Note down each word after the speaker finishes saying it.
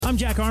I'm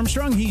Jack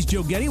Armstrong. He's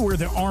Joe Getty. We're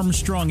the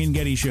Armstrong and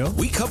Getty Show.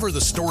 We cover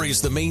the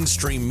stories the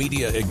mainstream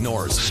media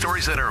ignores.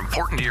 Stories that are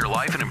important to your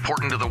life and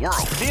important to the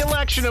world. The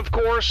election, of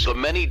course. The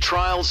many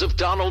trials of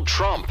Donald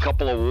Trump.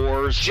 Couple of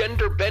wars.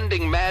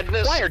 Gender-bending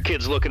madness. Why are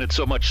kids looking at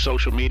so much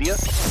social media?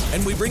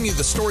 And we bring you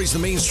the stories the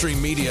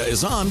mainstream media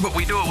is on, but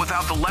we do it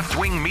without the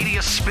left-wing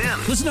media spin.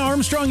 Listen to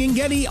Armstrong and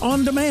Getty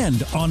on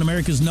demand on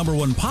America's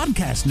 #1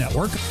 podcast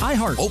network,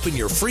 iHeart. Open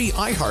your free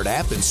iHeart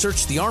app and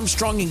search The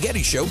Armstrong and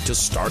Getty Show to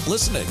start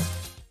listening.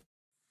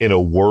 In a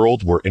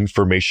world where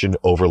information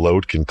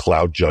overload can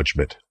cloud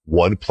judgment,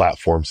 one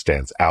platform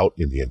stands out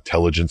in the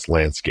intelligence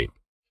landscape.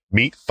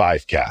 Meet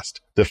Fivecast,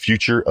 the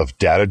future of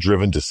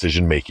data-driven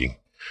decision-making.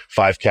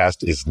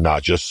 Fivecast is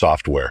not just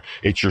software,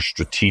 it's your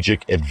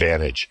strategic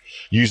advantage.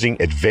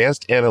 Using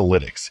advanced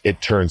analytics,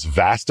 it turns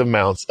vast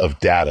amounts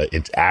of data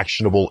into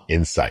actionable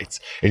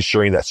insights,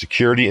 ensuring that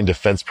security and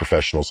defense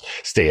professionals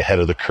stay ahead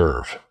of the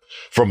curve.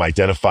 From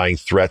identifying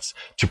threats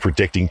to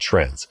predicting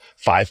trends,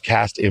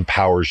 Fivecast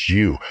empowers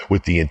you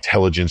with the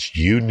intelligence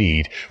you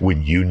need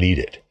when you need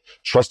it.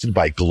 Trusted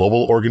by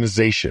global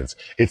organizations,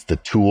 it's the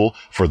tool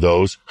for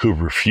those who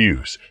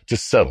refuse to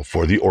settle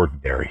for the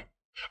ordinary.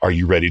 Are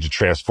you ready to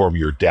transform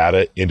your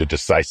data into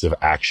decisive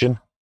action?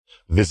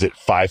 Visit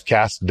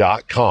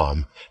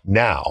Fivecast.com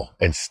now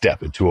and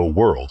step into a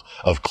world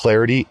of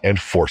clarity and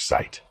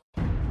foresight.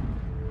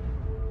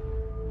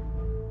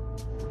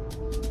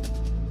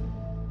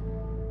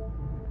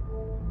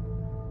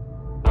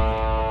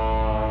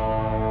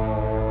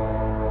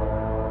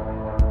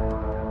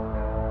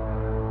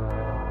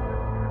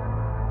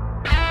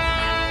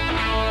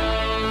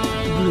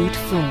 Brute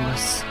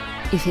force.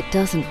 If it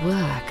doesn't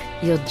work,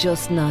 you're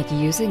just not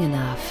using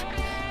enough.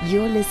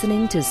 You're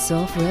listening to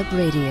Soft Rep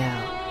Radio.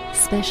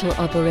 Special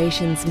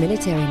operations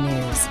military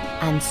news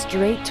and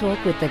straight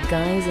talk with the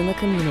guys in the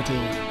community.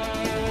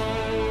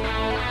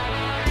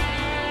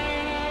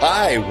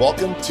 Hi,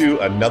 welcome to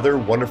another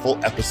wonderful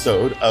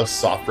episode of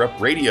Soft Rep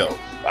Radio.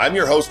 I'm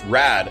your host,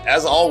 Rad,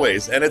 as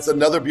always, and it's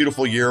another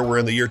beautiful year. We're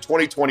in the year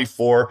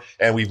 2024,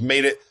 and we've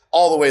made it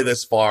all the way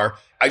this far.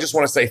 I just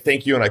want to say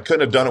thank you, and I couldn't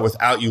have done it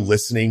without you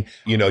listening.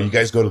 You know, you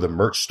guys go to the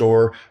merch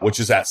store, which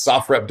is at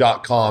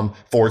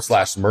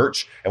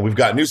softrep.com/merch, and we've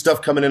got new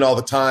stuff coming in all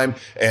the time,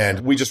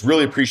 and we just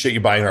really appreciate you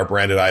buying our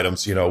branded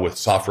items, you know, with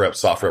Soft Rep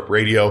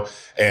Radio,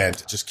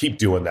 and just keep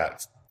doing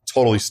that.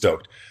 Totally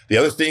stoked. The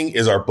other thing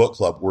is our book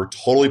club. We're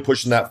totally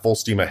pushing that full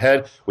steam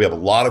ahead. We have a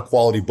lot of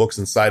quality books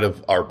inside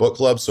of our book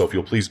club, so if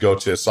you'll please go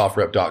to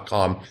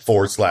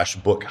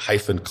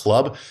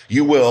softrep.com/book-club,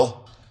 you will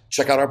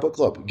check out our book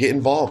club. Get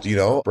involved. You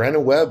know,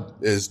 Brandon Webb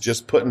is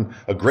just putting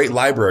a great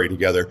library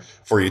together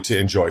for you to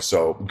enjoy.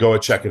 So go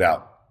and check it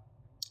out.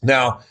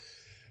 Now,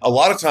 a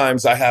lot of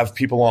times I have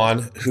people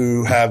on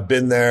who have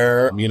been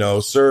there, you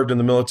know, served in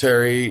the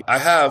military. I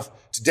have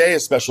today a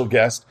special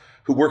guest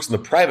who works in the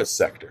private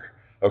sector.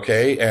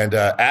 Okay. And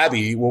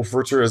Abbi, we'll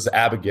refer to her as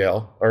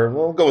Abigail, or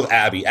we'll go with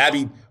Abbi.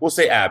 Abbi, we'll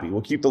say Abbi.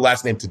 We'll keep the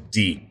last name to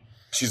D.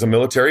 She's a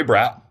military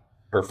brat.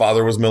 Her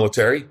father was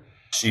military.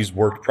 She's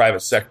worked private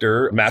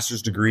sector,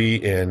 master's degree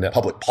in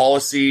public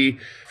policy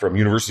from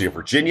University of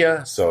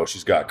Virginia. So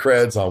she's got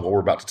creds on what we're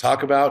about to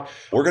talk about.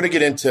 We're going to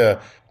get into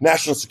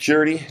national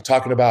security,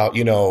 talking about,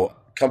 you know,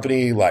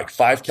 company like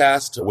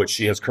Fivecast, which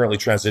she has currently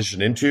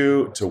transitioned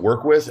into to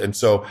work with. And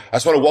so I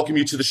just want to welcome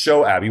you to the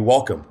show, Abbi.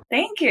 Welcome.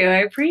 Thank you. I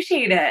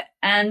appreciate it.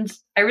 And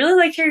I really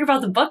like hearing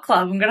about the book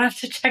club. I'm going to have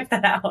to check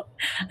that out.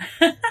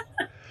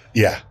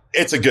 Yeah,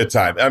 it's a good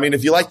time. I mean,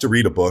 if you like to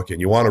read a book and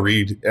you want to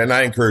read, and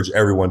I encourage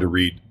everyone to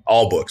read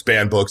all books,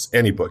 banned books,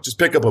 any book, just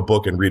pick up a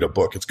book and read a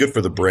book. It's good for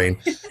the brain.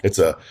 It's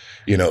a,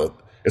 you know,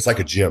 it's like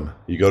a gym.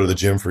 You go to the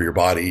gym for your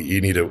body.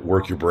 You need to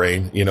work your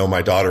brain. You know,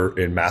 my daughter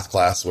in math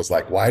class was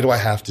like, why do I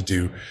have to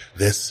do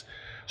this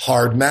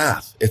hard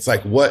math? It's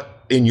like,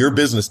 what in your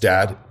business,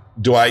 Dad,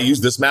 do I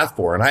use this math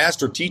for? And I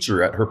asked her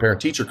teacher at her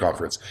parent teacher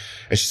conference,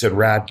 and she said,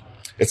 Rad,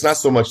 it's not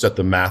so much that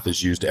the math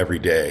is used every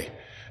day.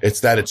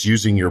 It's that it's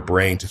using your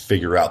brain to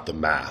figure out the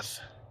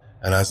math.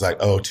 And I was like,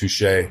 oh,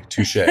 touche.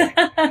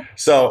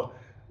 So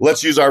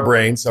let's use our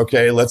brains.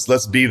 Okay.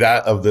 Let's be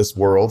that of this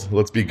world.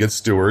 Let's be good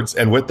stewards.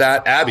 And with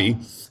that, Abbi,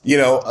 you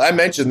know, I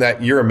mentioned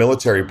that you're a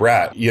military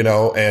brat, you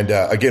know, and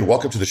again,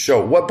 welcome to the show.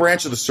 What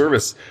branch of the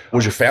service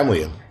was your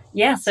family in?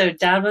 Yeah. So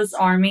Dad was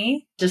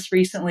Army, just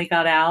recently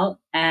got out.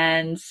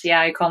 And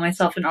yeah, I call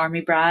myself an Army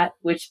brat,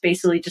 which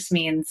basically just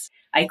means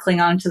I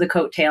cling on to the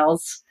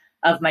coattails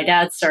of my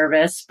dad's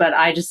service, but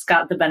I just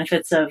got the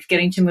benefits of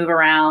getting to move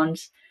around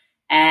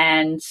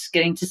and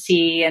getting to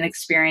see and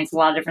experience a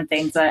lot of different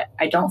things that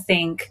I don't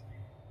think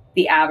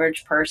the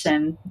average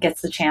person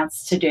gets the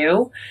chance to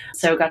do.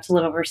 So got to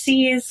live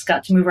overseas,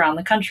 got to move around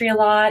the country a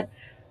lot.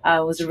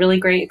 It was a really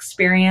great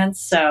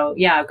experience. So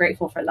yeah,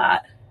 grateful for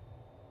that.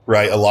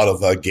 Right. A lot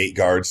of gate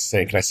guards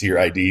saying, can I see your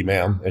ID,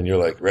 ma'am? And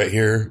you're like, right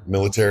here,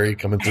 military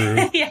coming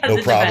through. Yeah,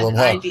 no problem.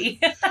 Huh? ID.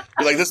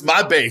 You're like, this is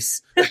my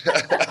base.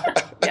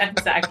 Yeah,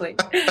 exactly.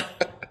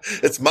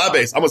 It's my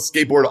base. I'm going to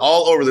skateboard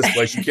all over this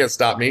place. You can't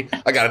stop me.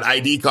 I got an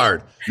ID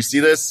card. You see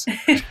this?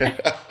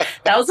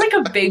 That was like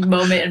a big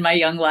moment in my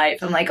young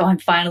life. I'm like, oh, I'm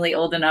finally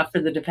old enough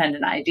for the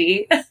dependent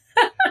ID.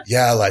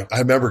 Yeah, like I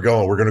remember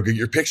going, we're going to get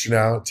your picture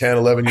now, 10,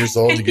 11 years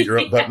old to get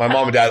your, but my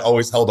mom and dad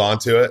always held on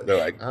to it. They're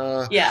like,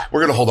 yeah,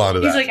 we're going to hold on to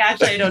that. He's like,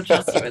 actually, I don't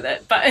trust you with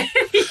it, but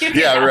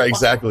yeah, right,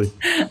 exactly.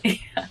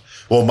 Yeah.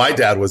 Well, my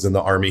dad was in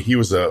the Army. He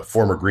was a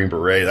former Green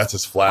Beret. That's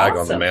his flag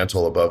on the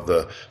mantle above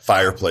the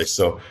fireplace.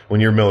 So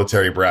when you're a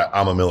military brat,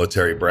 I'm a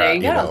military brat,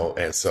 you know,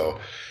 and so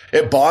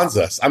it bonds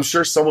us. I'm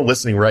sure someone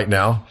listening right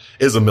now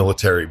is a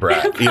military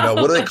brat. You know,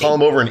 what do they call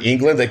them over in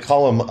England? They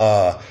call them,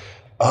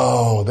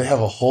 they have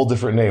a whole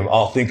different name.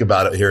 I'll think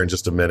about it here in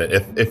just a minute.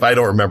 If I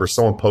don't remember,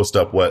 someone post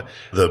up what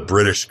the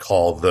British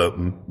call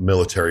the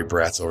military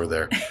brats over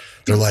there.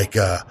 They're like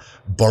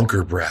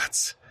bunker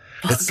brats.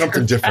 It's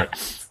something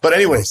different. But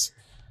anyways,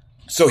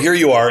 so here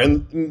you are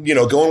and, you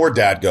know, going where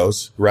dad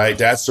goes, right?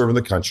 Dad's serving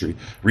the country,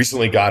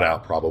 recently got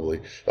out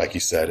probably, like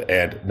you said.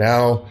 And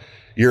now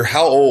you're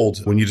how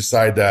old when you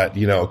decide that,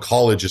 you know,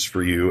 college is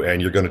for you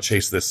and you're going to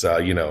chase this,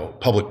 you know,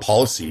 public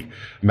policy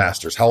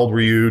master's? How old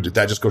were you? Did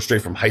that just go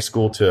straight from high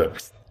school to,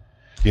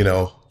 you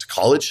know, to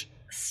college?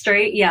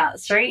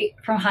 Straight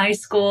from high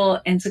school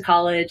into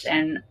college.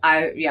 And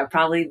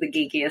probably the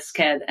geekiest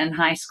kid in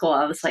high school.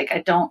 I was like,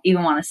 I don't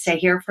even want to stay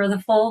here for the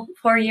full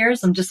 4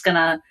 years. I'm just going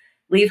to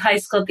leave high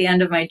school at the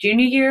end of my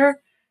junior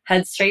year,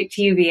 head straight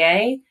to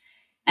UVA.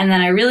 And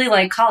then I really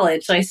liked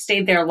college. So I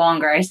stayed there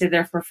longer. I stayed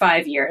there for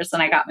 5 years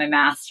and I got my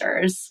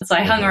master's. So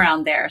I hung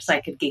around there so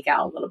I could geek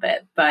out a little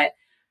bit. But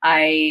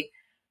I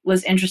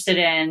was interested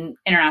in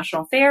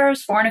international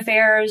affairs, foreign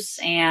affairs,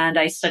 and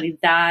I studied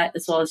that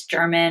as well as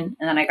German.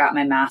 And then I got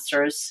my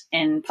master's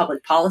in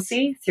public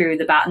policy through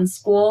the Batten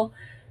School,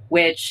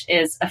 which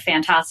is a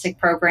fantastic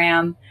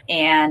program.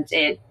 And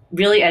it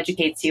really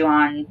educates you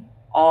on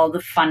all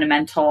the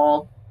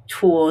fundamental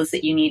tools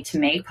that you need to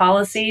make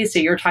policy. So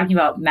you're talking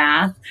about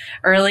math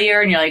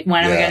earlier and you're like,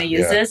 when am I going to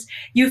use this?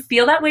 You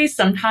feel that way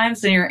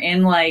sometimes when you're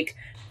in like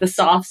the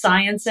soft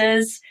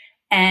sciences,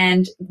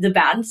 and the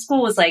Batten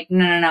School was like,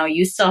 no,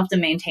 you still have to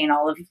maintain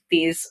all of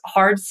these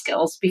hard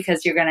skills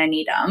because you're going to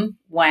need them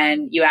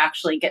when you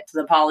actually get to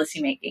the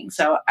policy making.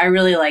 So I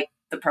really liked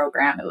the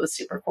program. It was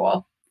super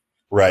cool.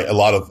 Right. A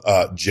lot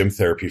of gym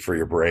therapy for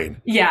your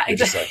brain. Yeah,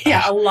 exactly.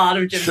 Like, a lot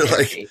of gym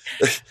therapy.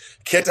 Like,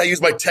 can't I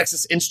use my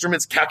Texas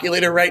Instruments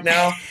calculator right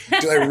now?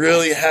 Do I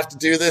really have to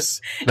do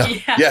this? No.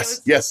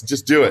 Yes,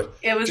 just do it.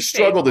 It was just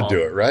struggle to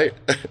do it, right?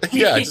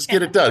 Just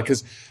get it done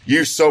because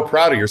you're so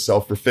proud of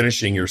yourself for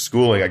finishing your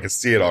schooling. I can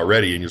see it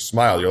already in your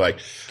smile. You're like,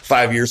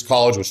 5 years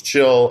college was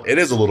chill. It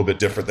is a little bit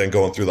different than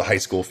going through the high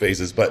school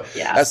phases. But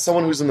as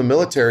someone who's in the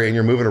military and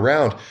you're moving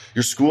around,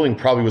 your schooling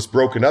probably was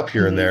broken up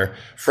here and there.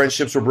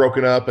 Friendships were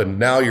broken up and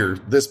now you're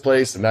this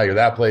place and now you're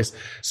that place.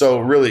 So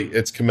really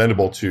it's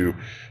commendable to,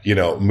 you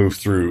know, move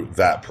through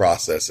that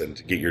process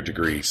and get your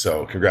degree.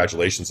 So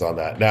congratulations on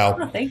that.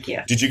 Now, thank you.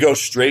 Did you go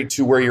straight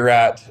to where you're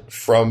at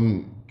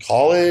from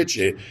college?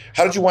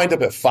 How did you wind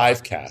up at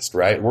Fivecast,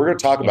 right? We're going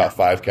to talk about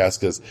Fivecast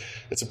because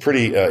it's a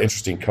pretty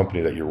interesting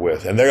company that you're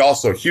with. And they're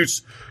also a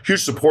huge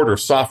supporter of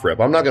SoftRep.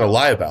 I'm not going to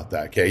lie about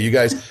that, okay? You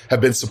guys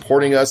have been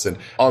supporting us and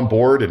on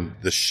board and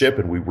the ship,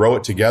 and we row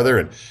it together.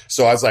 And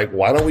so I was like,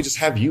 why don't we just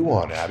have you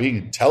on,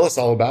 Abby? Tell us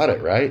all about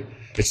it, right?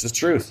 It's the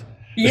truth.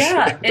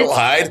 Yeah. Don't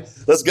hide.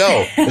 Let's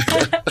go.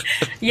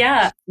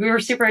 Yeah. We were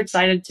super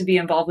excited to be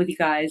involved with you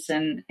guys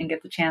and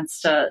get the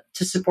chance to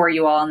support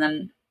you all. And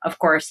then, of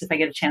course, if I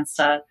get a chance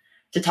to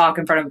talk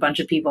in front of a bunch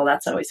of people,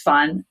 that's always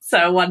fun. So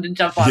I wanted to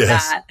jump on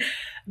that.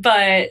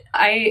 But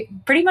I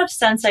pretty much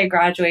since I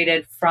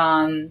graduated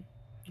from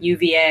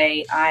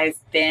UVA, I've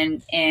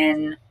been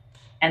in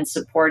and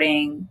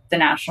supporting the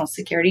national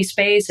security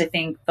space. I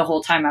think the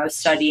whole time I was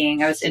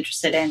studying, I was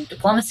interested in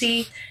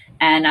diplomacy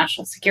and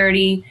national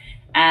security.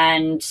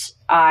 And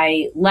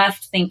I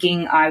left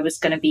thinking I was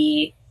going to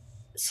be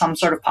some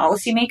sort of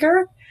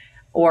policymaker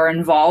or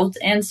involved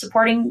in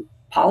supporting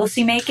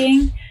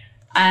policymaking.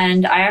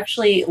 And I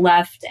actually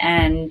left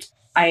and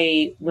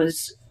I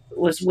was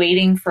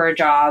waiting for a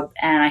job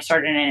and I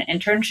started an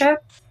internship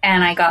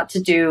and I got to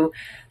do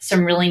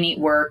some really neat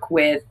work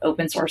with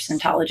open source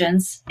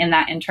intelligence in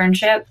that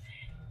internship.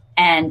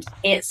 And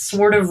it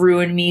sort of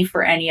ruined me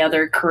for any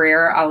other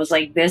career. I was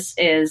like, this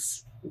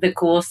is the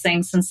coolest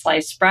thing since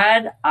sliced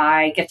bread.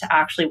 I get to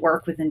actually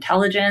work with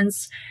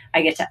intelligence.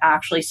 I get to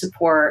actually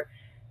support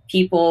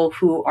people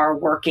who are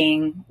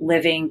working,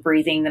 living,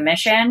 breathing the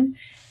mission,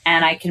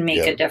 and I can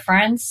make a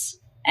difference.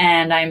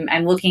 And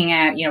I'm looking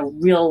at,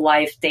 real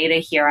life data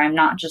here. I'm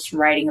not just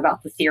writing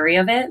about the theory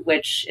of it,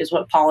 which is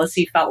what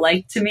policy felt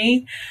like to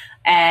me.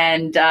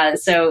 And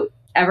so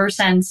ever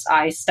since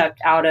I stepped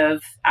out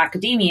of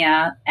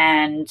academia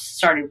and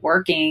started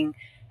working,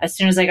 as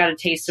soon as I got a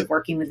taste of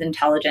working with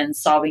intelligence,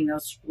 solving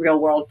those real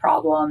world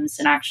problems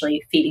and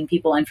actually feeding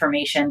people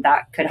information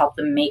that could help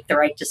them make the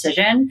right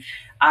decision,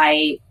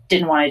 I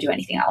didn't want to do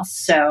anything else.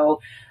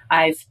 So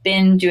I've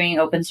been doing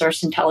open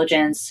source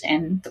intelligence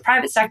in the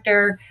private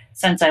sector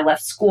since I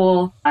left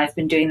school. I've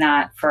been doing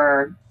that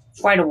for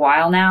quite a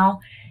while now.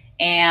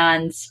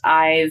 And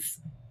I've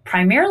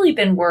primarily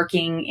been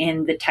working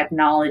in the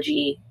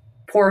technology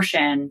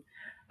portion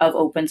of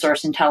open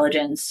source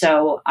intelligence.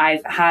 So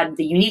I've had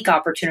the unique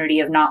opportunity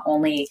of not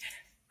only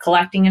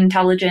collecting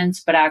intelligence,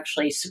 but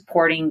actually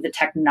supporting the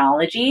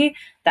technology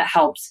that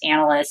helps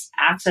analysts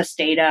access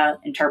data,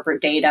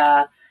 interpret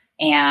data,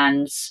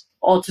 and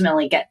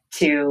ultimately get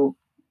to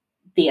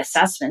the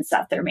assessments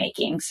that they're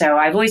making. So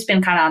I've always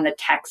been kind of on the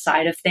tech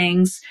side of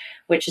things,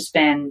 which has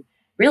been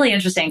really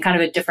interesting, kind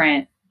of a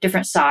different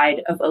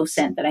side of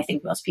OSINT than I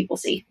think most people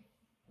see.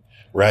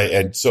 Right.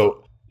 And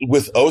so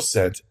with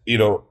OSINT,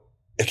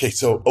 okay,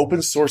 so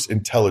open source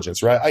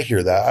intelligence, right? I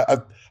hear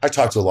that. I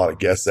talk to a lot of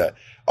guests that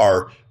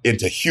are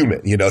into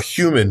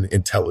human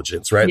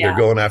intelligence, right? Yeah. They're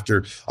going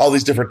after all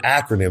these different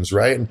acronyms,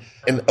 right?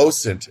 And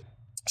OSINT.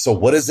 So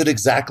what is it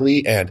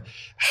exactly, and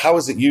how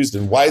is it used,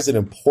 and why is it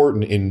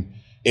important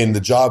in the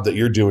job that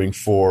you're doing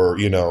for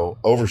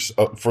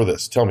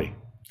this? Tell me.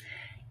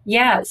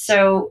 Yeah.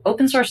 So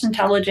open source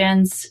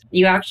intelligence,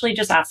 you actually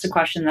just asked a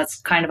question that's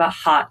kind of a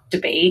hot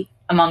debate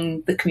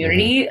among the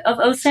community of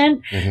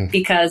OSINT,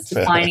 because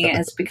defining it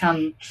has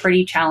become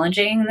pretty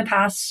challenging in the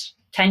past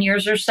 10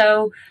 years or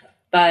so.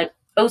 But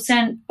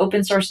OSINT,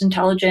 open source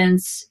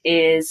intelligence,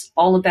 is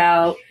all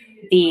about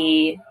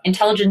the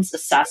intelligence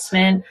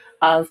assessment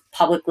of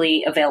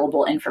publicly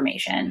available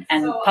information.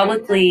 And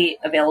publicly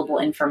available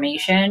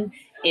information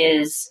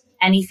is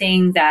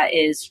anything that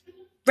is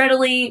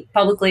readily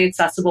publicly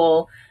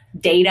accessible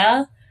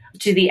data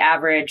to the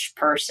average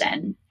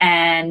person.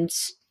 And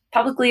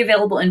publicly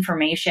available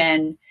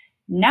information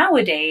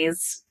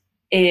nowadays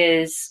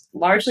is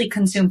largely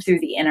consumed through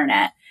the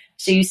internet.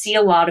 So you see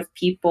a lot of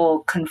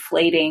people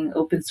conflating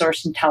open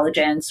source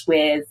intelligence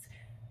with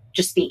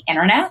just the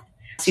internet.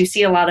 So you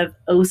see a lot of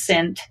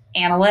OSINT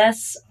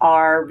analysts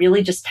are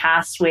really just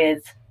tasked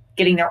with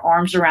getting their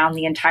arms around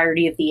the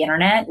entirety of the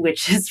internet,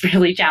 which is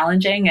really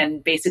challenging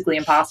and basically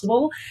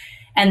impossible.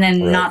 And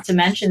then not to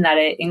mention that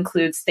it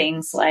includes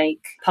things like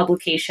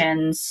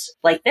publications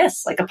like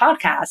this, like a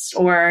podcast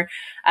or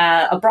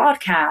a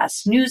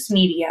broadcast, news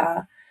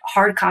media,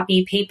 hard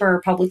copy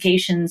paper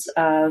publications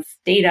of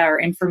data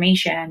or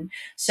information.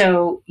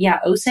 So yeah,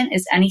 OSINT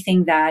is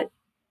anything that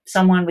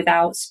someone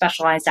without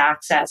specialized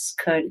access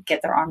could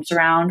get their arms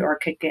around or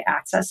could get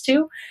access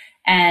to.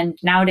 And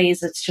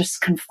nowadays it's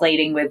just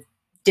conflating with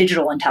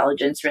digital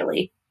intelligence,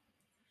 really.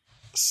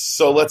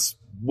 So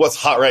what's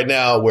hot right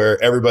now,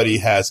 where everybody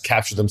has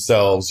captured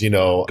themselves,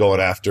 going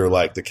after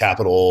like the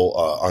Capitol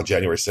on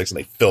January 6th, and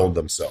they filmed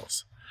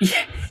themselves.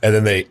 And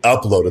then they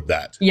uploaded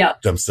that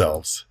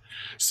themselves.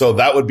 So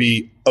that would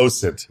be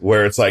OSINT,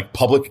 where it's like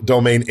public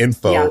domain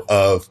info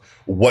of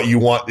what you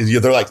want.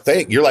 They're like,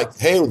 you're like,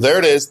 hey, there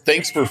it is.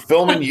 Thanks for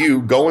filming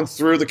you going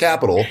through the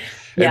Capitol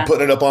and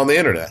putting it up on the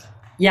internet.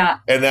 Yeah.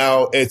 And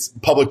now it's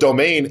public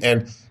domain,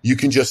 and you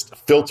can just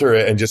filter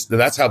it, and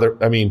that's how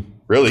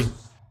really,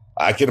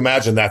 I can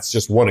imagine that's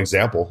just one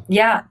example.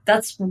 Yeah,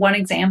 that's one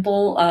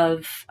example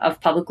of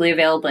publicly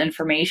available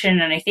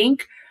information. And I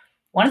think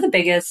one of the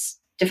biggest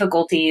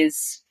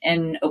difficulties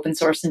in open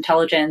source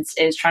intelligence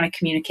is trying to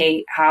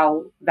communicate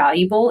how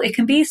valuable it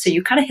can be. So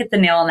you kind of hit the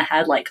nail on the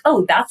head, like,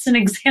 oh, that's an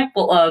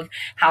example of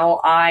how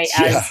I,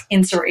 as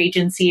insert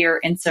agency or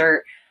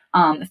insert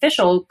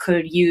official,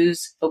 could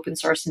use open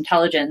source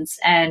intelligence.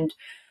 And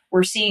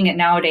we're seeing it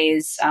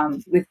nowadays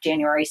with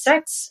January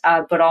 6th,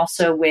 but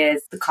also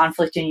with the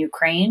conflict in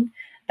Ukraine.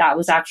 That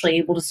was actually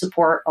able to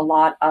support a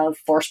lot of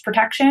force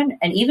protection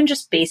and even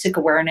just basic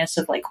awareness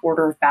of like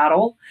order of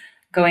battle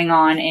going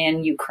on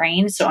in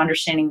Ukraine. So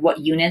understanding what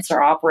units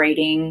are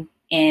operating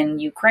in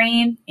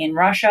Ukraine, in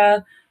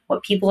Russia,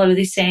 what people are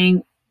they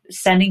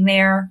sending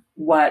there,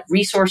 what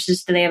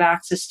resources do they have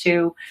access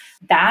to,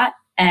 that.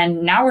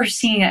 And now we're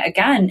seeing it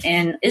again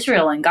in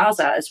Israel and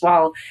Gaza as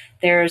well.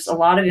 There's a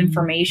lot of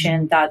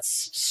information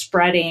that's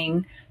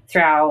spreading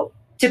throughout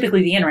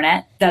typically the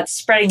internet, that's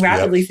spreading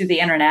rapidly through the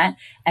internet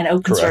and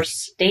open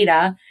source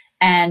data,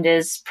 and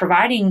is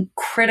providing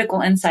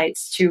critical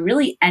insights to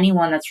really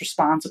anyone that's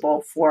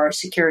responsible for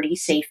security,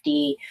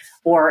 safety,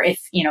 or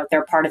if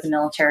they're part of the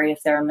military,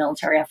 if there are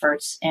military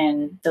efforts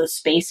in those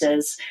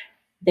spaces,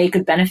 they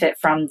could benefit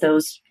from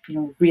those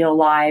real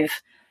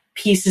live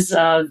pieces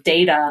of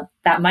data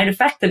that might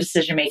affect the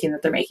decision making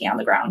that they're making on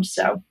the ground.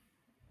 So,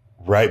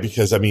 right,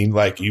 because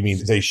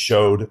they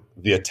showed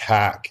the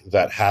attack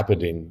that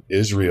happened in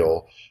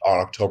Israel on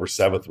October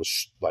 7th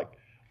was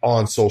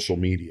on social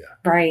media.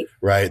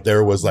 Right.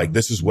 There was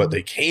this is what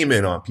they came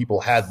in on.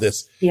 People had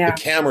the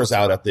cameras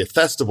out at the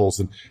festivals,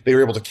 and they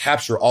were able to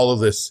capture all of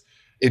this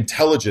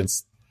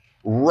intelligence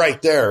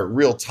right there,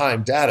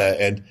 real-time data.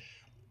 And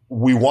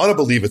we want to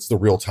believe it's the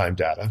real-time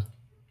data.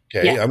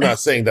 Okay. Yeah. I'm not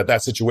saying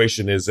that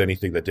situation is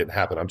anything that didn't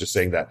happen. I'm just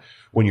saying that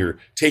when you're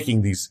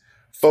taking these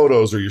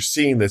photos or you're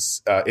seeing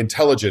this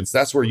intelligence,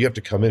 that's where you have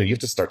to come in and you have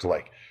to start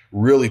to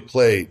really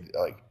play,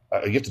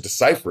 you have to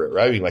decipher it,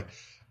 right?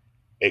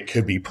 It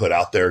could be put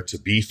out there to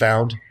be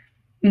found.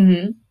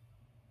 Mm-hmm.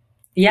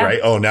 Yeah. Right.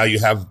 Oh,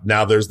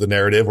 now there's the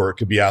narrative, or it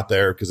could be out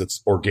there because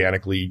it's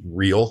organically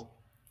real.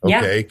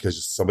 Okay.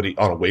 Because somebody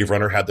on a Wave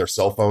Runner had their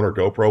cell phone or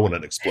GoPro when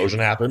an explosion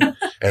happened.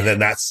 And then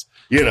that's,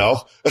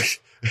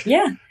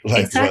 Yeah,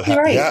 Like, exactly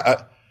right.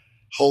 Yeah.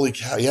 Holy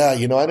cow. Yeah.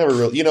 I never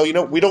really,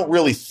 we don't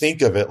really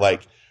think of it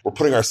like we're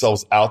putting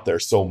ourselves out there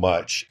so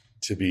much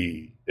to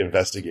be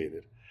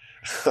investigated.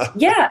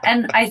 Yeah.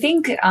 And I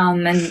think,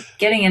 and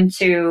getting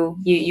into,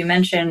 you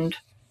mentioned,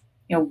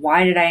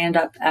 why did I end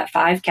up at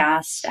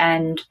Fivecast?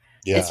 And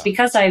it's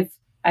because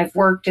I've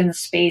worked in the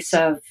space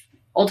of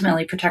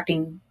ultimately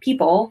protecting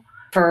people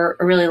for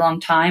a really long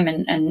time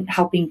and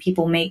helping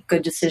people make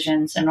good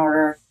decisions in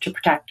order to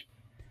protect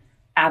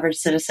average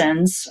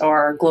citizens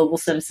or global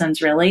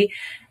citizens, really.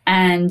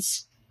 And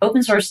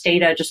open source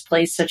data just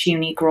plays such a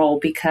unique role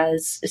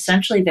because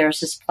essentially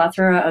there's this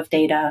plethora of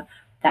data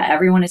that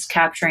everyone is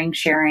capturing,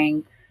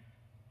 sharing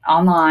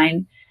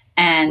online.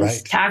 And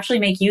to actually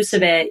make use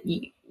of it,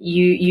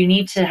 you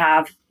need to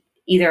have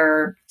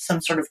either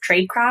some sort of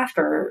tradecraft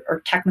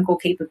or technical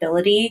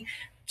capability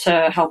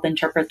to help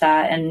interpret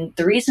that. And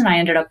the reason I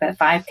ended up at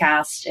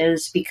Fivecast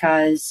is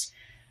because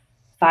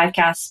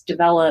Fivecast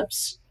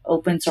develops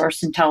open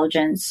source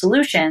intelligence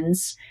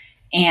solutions.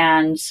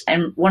 And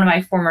one of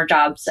my former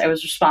jobs, I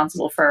was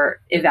responsible for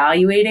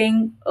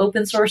evaluating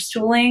open source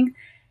tooling.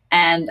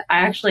 And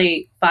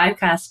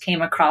Fivecast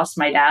came across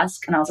my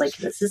desk and I was like,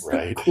 this is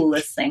the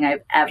coolest thing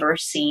I've ever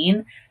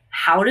seen.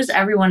 How does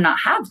everyone not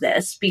have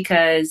this?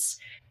 Because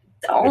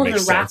all of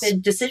the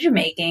rapid decision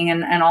making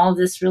and all of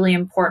this really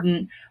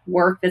important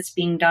work that's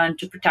being done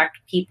to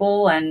protect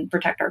people and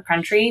protect our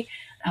country.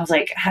 I was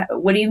like,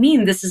 what do you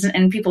mean this isn't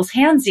in people's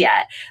hands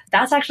yet?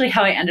 That's actually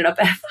how I ended up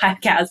at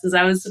Fivecast, is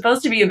I was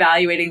supposed to be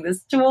evaluating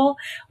this tool,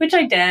 which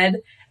I did.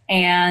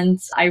 And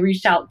I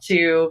reached out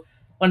to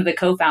one of the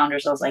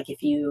co-founders. I was like,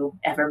 if you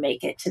ever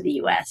make it to the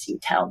US, you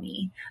tell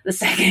me the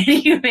second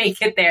you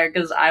make it there,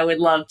 because I would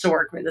love to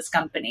work with this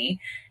company.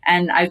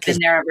 And I've been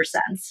there ever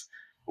since.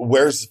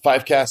 Where's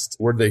Fivecast?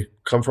 Where'd they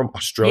come from?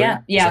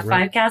 Australia? Yeah.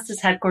 Fivecast is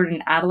headquartered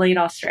in Adelaide,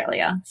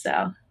 Australia.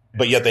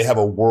 But yet they have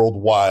a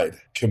worldwide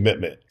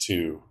commitment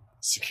to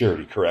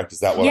security, correct? Is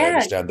that what I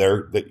understand?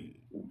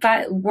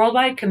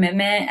 Worldwide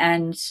commitment,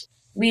 and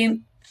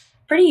we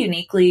pretty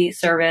uniquely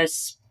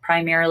service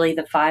primarily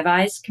the Five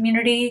Eyes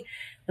community.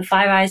 The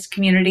Five Eyes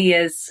community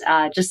is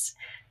just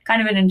kind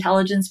of an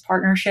intelligence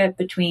partnership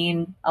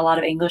between a lot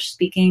of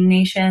English-speaking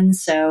nations.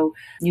 So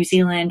New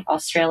Zealand,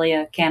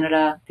 Australia,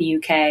 Canada, the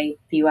UK,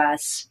 the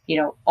US,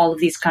 all of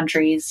these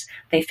countries,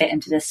 they fit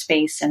into this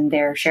space and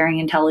they're sharing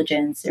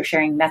intelligence, they're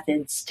sharing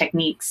methods,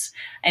 techniques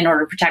in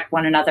order to protect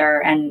one another.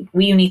 And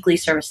we uniquely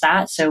service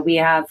that. So we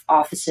have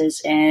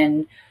offices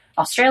in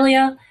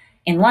Australia,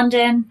 in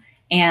London,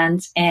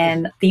 and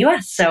in the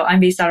US. So I'm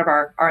based out of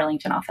our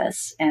Arlington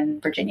office in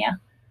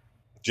Virginia.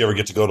 Did you ever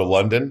get to go to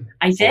London?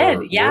 I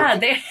did. Yeah.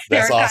 They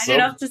were kind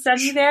enough to send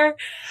me there.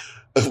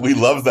 We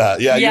love that.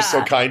 Yeah. You're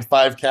so kind,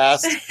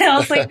 Fivecast. I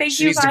was like, thank you.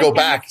 She needs to go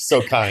back.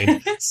 So kind.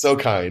 So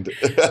kind.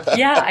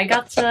 Yeah. I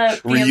got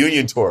to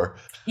reunion tour.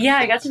 Yeah.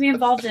 I got to be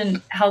involved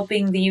in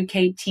helping the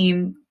UK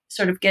team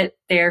sort of get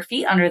their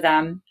feet under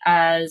them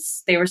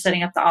as they were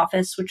setting up the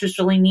office, which was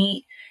really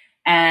neat.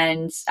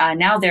 And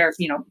now they're,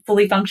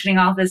 fully functioning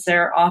office.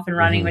 They're off and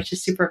running, which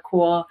is super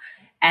cool.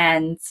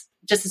 And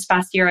just this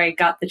past year, I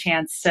got the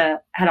chance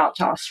to head out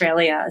to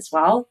Australia as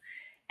well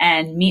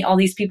and meet all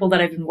these people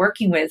that I've been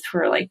working with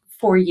for like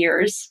 4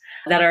 years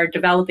that are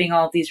developing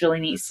all of these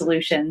really neat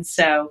solutions.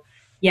 So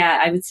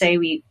yeah, I would say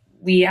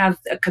we have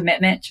a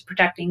commitment to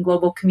protecting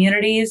global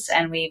communities,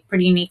 and we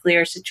pretty uniquely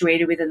are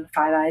situated within the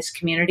Five Eyes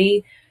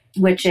community,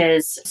 which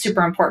is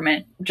super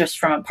important just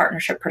from a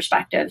partnership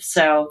perspective.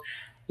 So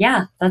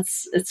yeah,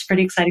 it's a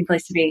pretty exciting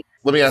place to be.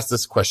 Let me ask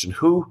this question.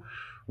 Who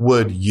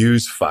would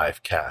use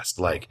Fivecast?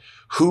 Like,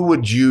 who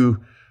would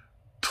you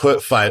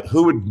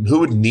who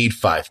would need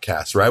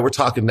Fivecast, right? We're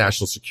talking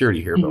national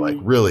security here, but like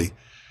really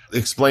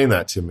explain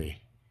that to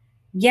me.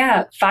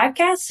 Yeah,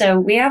 Fivecast. So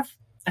we have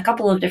a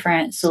couple of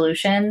different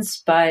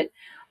solutions, but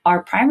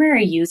our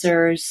primary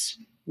users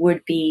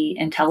would be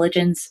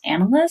intelligence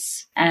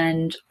analysts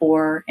and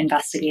or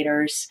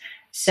investigators.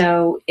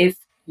 So if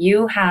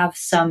you have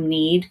some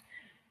need,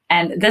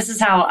 and this is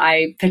how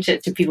I pitch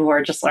it to people who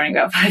are just learning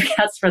about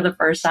Fivecast for the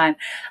first time.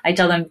 I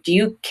tell them, do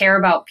you care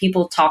about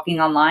people talking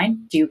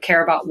online? Do you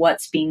care about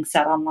what's being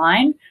said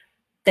online?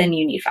 Then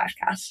you need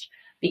Fivecast,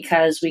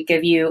 because we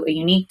give you a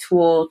unique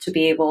tool to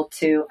be able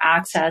to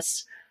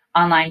access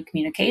online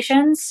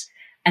communications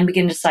and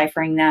begin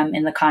deciphering them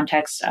in the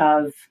context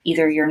of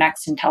either your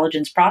next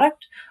intelligence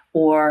product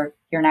or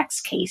your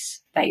next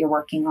case that you're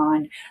working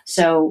on.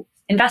 So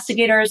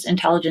investigators,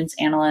 intelligence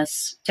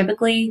analysts,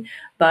 typically,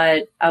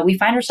 but we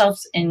find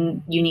ourselves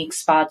in unique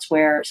spots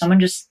where someone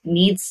just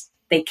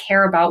they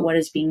care about what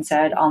is being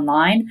said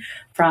online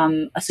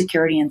from a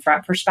security and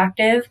threat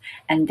perspective,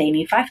 and they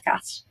need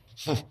Fivecast.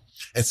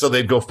 And so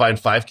they'd go find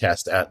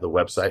Fivecast at the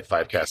website,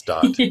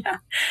 Fivecast. Yeah,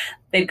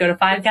 they'd go to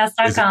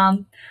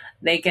Fivecast.com.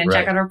 They can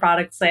check out our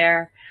products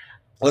there.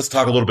 Let's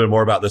talk a little bit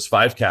more about this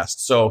Fivecast.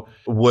 So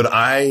would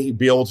I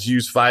be able to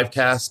use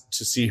Fivecast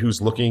to see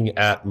who's looking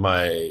at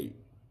my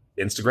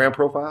Instagram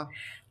profile?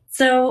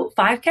 So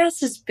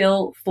Fivecast is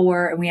built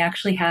for, and we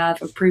actually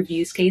have approved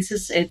use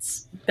cases.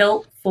 It's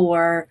built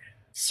for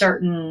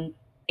certain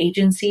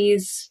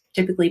agencies,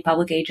 typically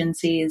public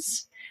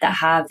agencies, that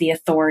have the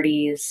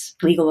authorities,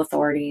 legal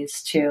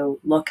authorities to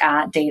look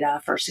at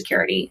data for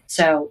security.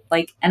 So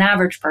like an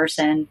average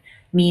person,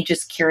 me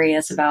just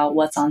curious about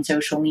what's on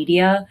social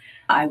media,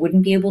 I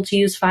wouldn't be able to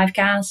use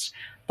Fivecast.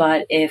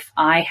 But if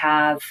I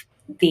have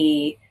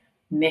the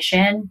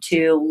mission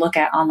to look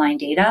at online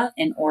data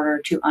in order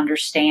to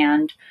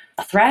understand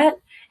a threat,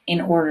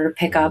 in order to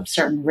pick up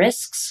certain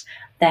risks,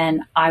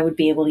 then I would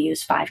be able to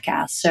use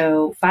Fivecast.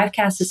 So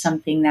Fivecast is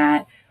something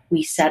that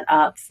we set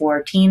up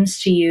for teams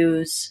to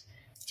use,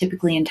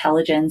 typically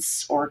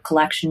intelligence or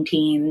collection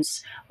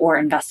teams or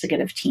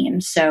investigative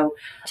teams. So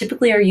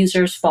typically our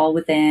users fall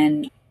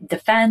within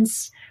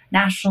defense,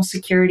 national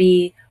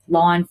security,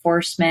 law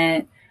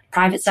enforcement,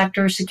 private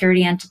sector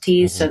security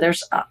entities. So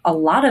there's a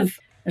lot of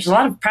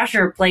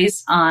pressure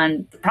placed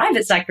on the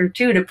private sector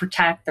too to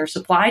protect their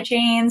supply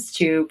chains,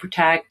 to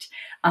protect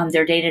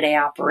their day-to-day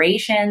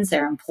operations,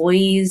 their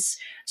employees.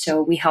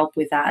 So we help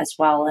with that as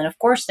well. And of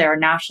course, there are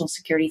national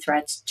security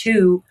threats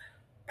to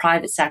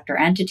private sector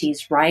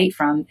entities, right?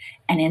 From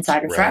an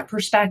insider threat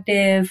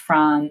perspective,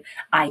 from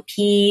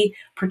IP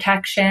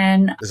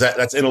protection.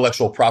 That's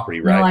intellectual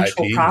property, right?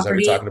 Intellectual IP,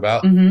 property. Is that what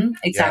you're talking about?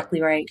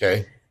 Exactly right.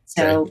 Okay.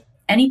 So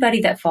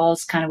anybody that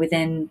falls kind of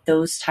within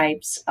those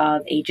types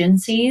of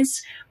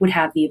agencies would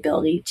have the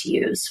ability to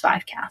use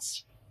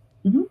Fivecast.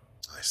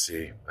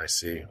 I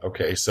see.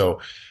 Okay. So,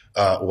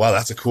 wow,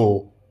 that's a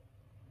cool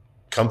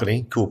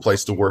company, cool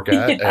place to work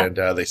at.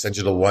 And they send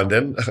you to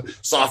London.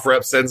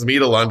 SoftRep sends me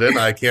to London.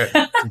 I can't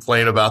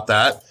complain about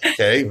that.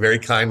 Okay. Very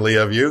kindly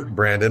of you,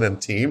 Brandon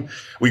and team.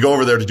 We go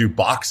over there to do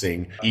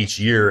boxing each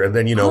year. And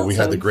then, we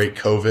had the great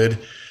COVID.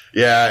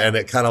 Yeah. And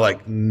it kind of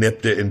like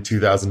nipped it in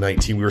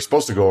 2019. We were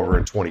supposed to go over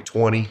in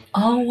 2020.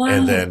 Oh, wow.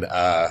 And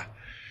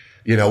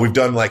then, we've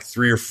done like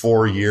 3 or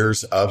 4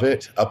 years of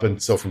it up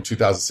until from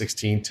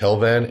 2016 till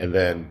then. And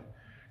then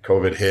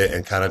COVID hit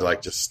and kind of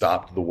like just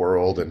stopped the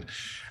world, and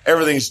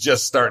everything's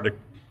just starting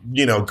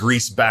to,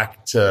 grease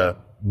back to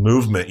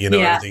movement,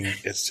 everything.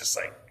 It's just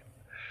like,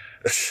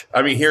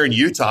 I mean, here in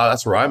Utah,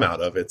 that's where I'm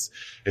out of. It's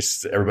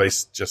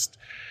everybody's just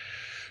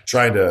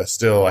trying to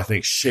still, I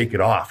think, shake it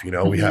off.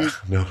 We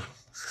have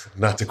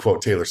not to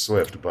quote Taylor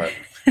Swift, but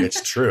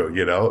it's true.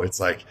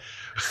 It's like,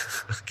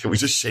 can we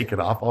just shake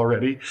it off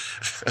already?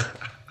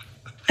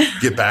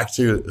 Get back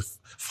to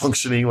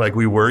functioning like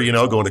we were,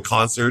 going to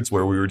concerts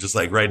where we were just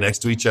like right next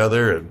to each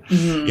other. And,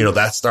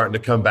 that's starting to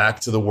come back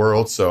to the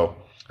world. So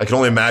I can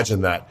only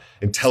imagine that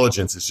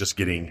intelligence is just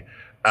getting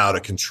out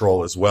of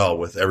control as well,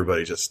 with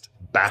everybody just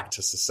back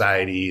to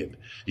society. And,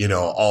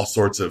 all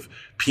sorts of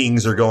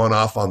pings are going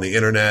off on the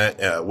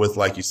internet with,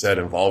 like you said,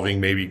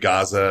 involving maybe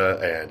Gaza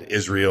and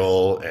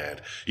Israel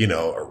and,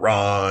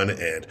 Iran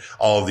and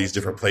all of these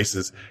different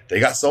places.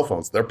 They got cell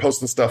phones. They're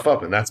posting stuff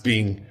up, and that's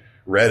being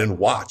read and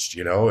watched,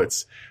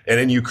 and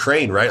in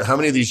Ukraine, right? How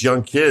many of these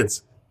young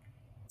kids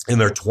in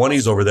their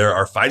 20s over there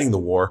are fighting the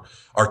war,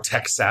 are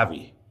tech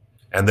savvy,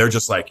 and they're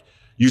just like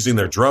using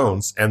their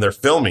drones and they're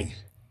filming.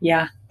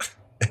 Yeah.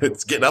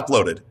 It's getting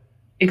uploaded.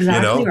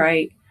 Exactly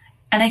right.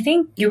 And I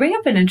think you bring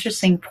up an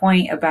interesting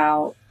point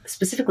about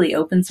specifically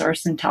open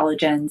source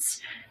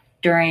intelligence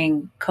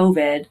during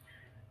COVID.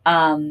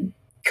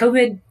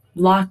 COVID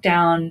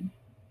lockdown.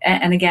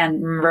 And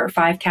again, remember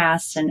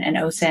Fivecast and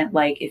OSINT,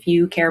 like if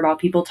you care about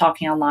people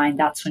talking online,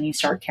 that's when you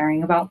start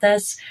caring about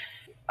this.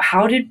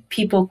 How did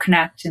people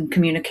connect and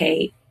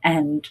communicate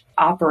and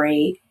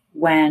operate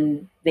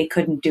when they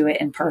couldn't do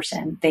it in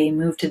person? They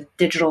moved to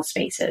digital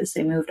spaces.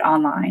 They moved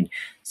online.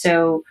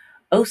 So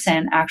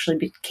OSINT actually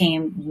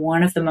became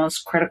one of the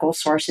most critical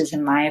sources,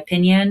 in my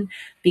opinion,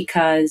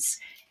 because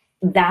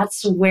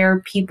that's where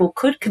people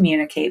could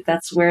communicate.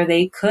 That's where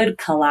they could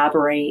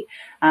collaborate,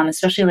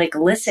 especially like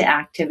illicit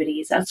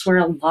activities. That's where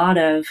a lot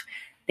of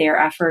their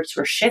efforts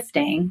were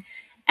shifting.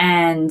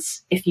 And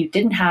if you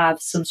didn't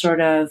have some sort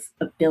of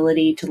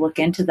ability to look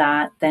into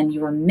that, then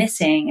you were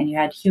missing and you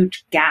had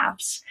huge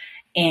gaps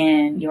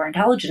in your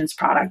intelligence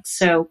products.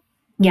 So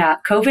yeah,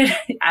 COVID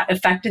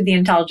affected the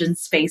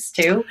intelligence space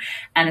too.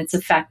 And it's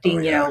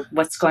affecting,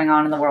 what's going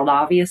on in the world,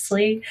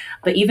 obviously.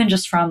 But even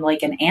just from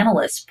like an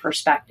analyst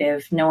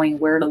perspective, knowing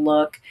where to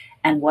look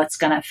and what's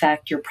going to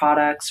affect your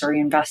products or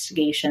your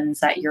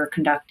investigations that you're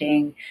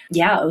conducting.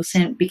 Yeah,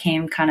 OSINT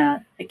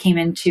came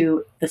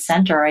into the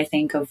center, I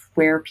think, of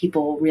where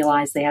people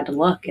realized they had to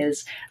look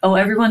is,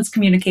 everyone's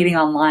communicating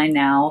online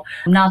now.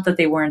 Not that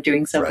they weren't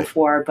doing so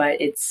before, but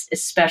it's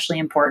especially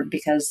important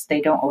because they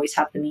don't always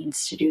have the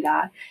means to do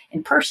that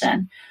in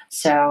person.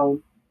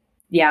 So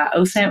yeah,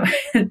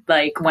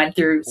 OSINT went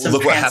through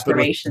some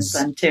transformations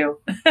then too.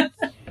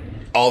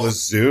 All the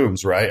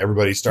Zooms, right?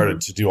 Everybody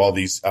started to do all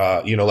these,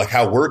 like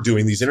how we're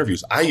doing these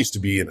interviews. I used to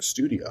be in a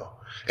studio,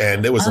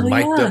 and it was a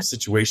mic'd up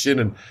situation,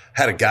 and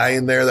had a guy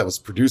in there that was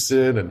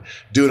producing and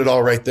doing it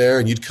all right there.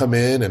 And you'd come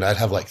in, and I'd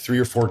have like 3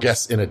 or 4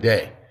 guests in a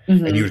day.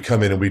 And you would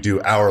come in and we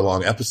do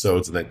hour-long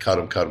episodes and then cut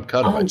them.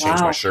 I'd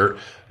change my shirt,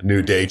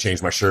 new day,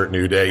 change my shirt,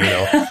 new day,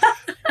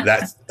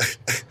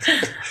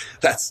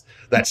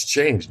 That's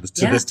changed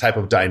to this type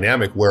of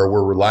dynamic where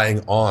we're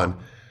relying on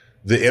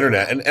the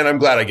internet. And I'm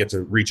glad I get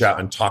to reach out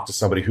and talk to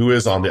somebody who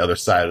is on the other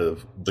side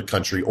of the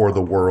country or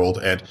the world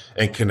and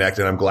connect.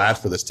 And I'm glad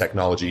for this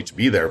technology to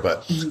be there.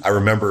 But I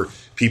remember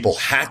people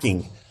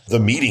hacking the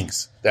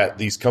meetings that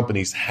these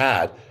companies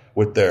had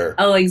with their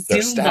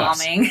Zoom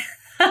staffs. bombing.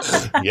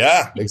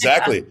 Yeah,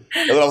 exactly.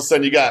 And then all of a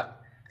sudden you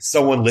got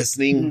someone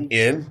listening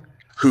in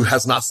who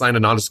has not signed a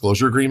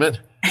non-disclosure agreement.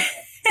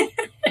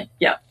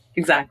 Yep,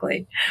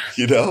 exactly.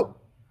 And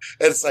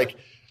it's like,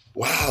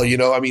 wow,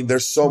 I mean,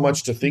 there's so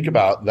much to think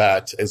about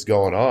that is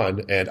going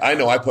on. And I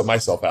know I put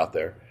myself out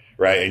there,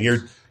 right? And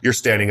you're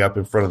standing up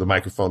in front of the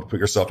microphone to put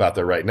yourself out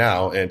there right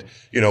now. And,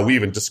 we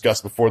even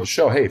discussed before the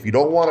show, hey, if you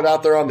don't want it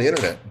out there on the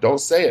internet, don't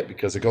say it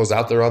because it goes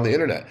out there on the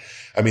internet.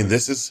 I mean,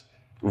 this is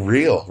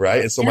real,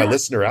 right? And so my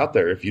listener out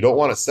there, if you don't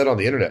want it said on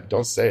the internet,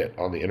 don't say it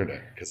on the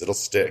internet because it'll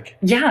stick.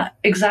 Yeah,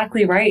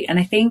 exactly right. And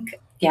I think,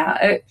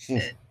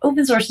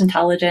 open source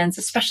intelligence,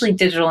 especially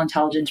digital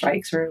intelligence,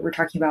 right? Because we're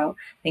talking about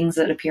things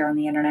that appear on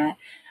the internet.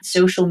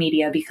 Social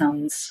media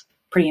becomes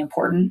pretty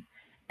important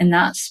in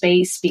that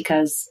space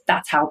because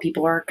that's how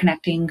people are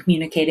connecting,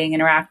 communicating,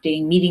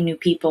 interacting, meeting new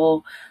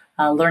people,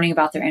 learning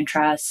about their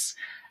interests.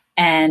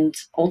 And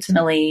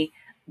ultimately,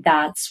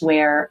 that's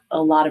where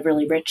a lot of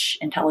really rich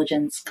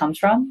intelligence comes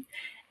from.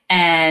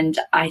 And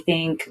I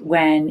think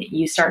when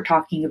you start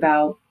talking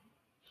about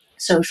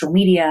social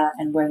media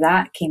and where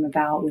that came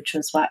about, which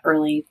was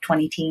early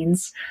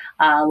 20-teens,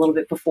 a little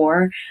bit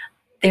before,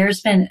 there's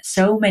been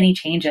so many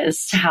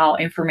changes to how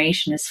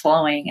information is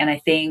flowing. And I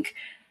think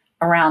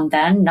around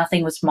then,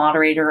 nothing was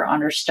moderated or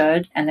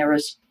understood. And there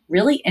was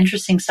really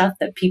interesting stuff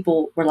that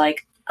people were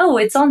like, oh,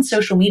 it's on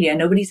social media.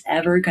 Nobody's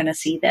ever going to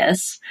see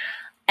this.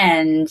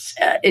 And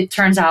it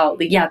turns out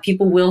that,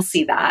 people will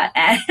see that.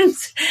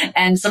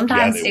 And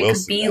sometimes it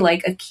could be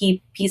like a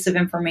key piece of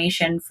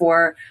information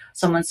for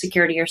someone's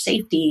security or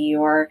safety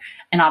or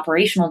an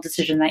operational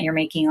decision that you're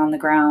making on the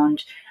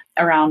ground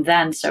around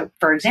then. So,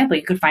 for example,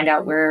 you could find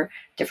out where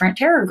different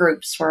terror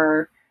groups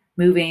were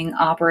moving,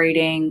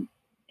 operating,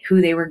 who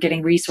they were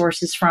getting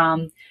resources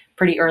from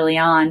pretty early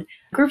on.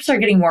 Groups are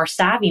getting more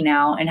savvy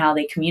now in how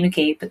they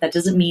communicate, but that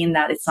doesn't mean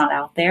that it's not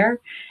out there.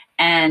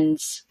 And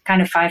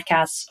kind of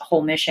Fivecast's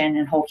whole mission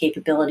and whole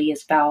capability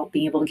is about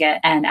being able to get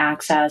and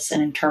access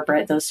and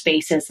interpret those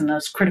spaces and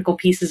those critical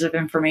pieces of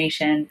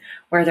information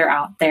where they're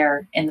out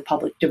there in the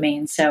public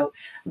domain. So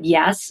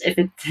yes, if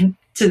it's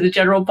to the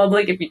general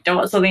public, if you don't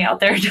want something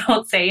out there,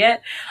 don't say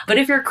it. But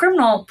if you're a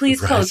criminal,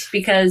 please post,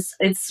 because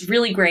it's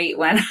really great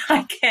when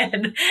I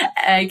can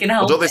help.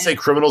 Well, don't they say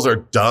criminals are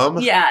dumb?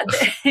 Yeah,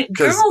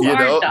 criminals are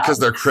dumb because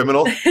they're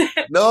criminal.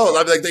 No,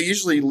 I mean, like they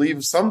usually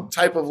leave some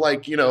type of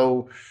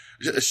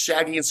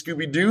Shaggy and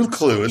Scooby-Doo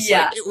clue. It's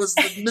like, it was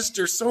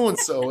Mr.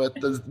 So-and-so at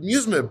the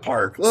amusement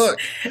park.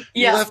 Look,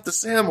 he left the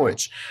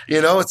sandwich.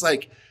 It's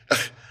like,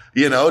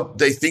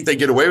 they think they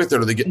get away with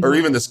it, or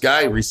even this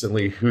guy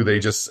recently who they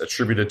just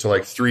attributed to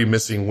like 3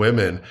 missing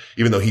women,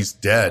 even though he's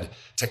dead.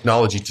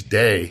 Technology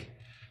today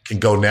can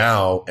go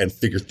now and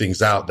figure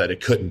things out that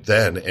it couldn't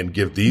then and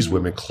give these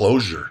women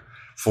closure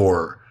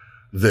for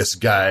this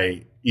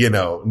guy,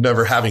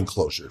 never having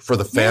closure for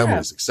the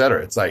families, et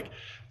cetera. It's like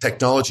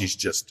technology's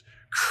just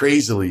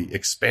crazily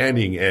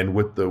expanding, and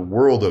with the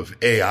world of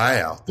AI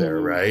out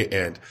there, right?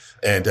 And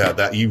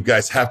that you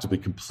guys have to be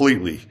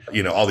completely,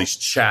 all these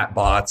chat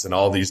bots and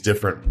all these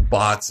different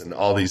bots and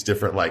all these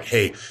different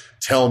hey,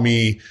 tell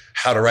me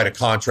how to write a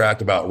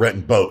contract about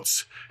renting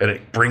boats. And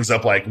it brings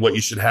up what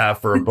you should have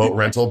for a boat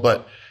rental.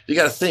 But you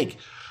got to think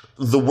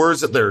the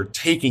words that they're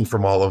taking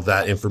from all of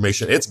that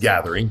information, it's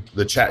gathering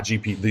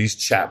these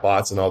chat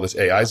bots and all this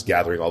AI is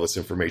gathering all this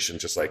information,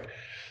 just like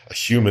a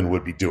human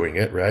would be doing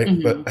it,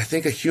 right? But I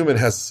think a human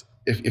has,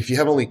 if you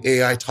have only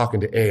AI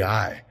talking to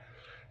AI,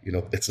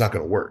 it's not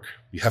going to work.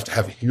 You have to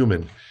have a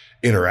human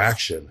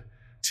interaction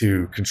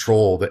to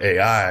control the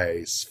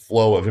AI's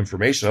flow of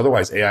information.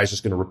 Otherwise, AI is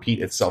just going to repeat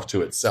itself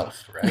to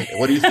itself, right?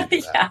 What do you think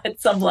of that?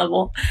 At some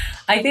level.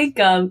 I think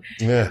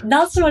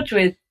not so much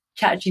with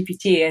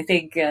ChatGPT. I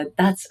think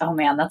that's a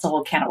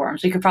whole can of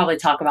worms. We could probably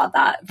talk about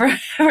that for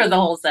the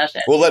whole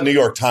session. We'll let New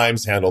York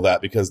Times handle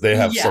that because they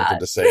have something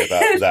to say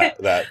about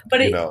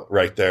that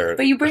right there.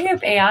 But you bring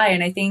up AI,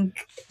 and I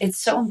think it's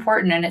so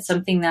important, and it's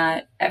something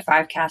that at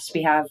Fivecast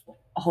we have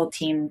a whole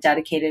team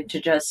dedicated to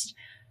just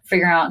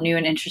figuring out new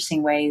and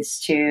interesting ways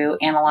to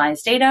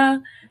analyze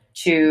data,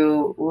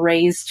 to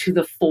raise to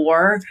the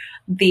fore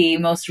the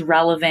most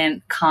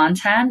relevant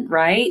content,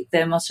 right?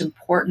 The most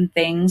important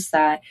things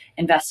that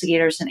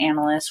investigators and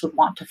analysts would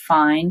want to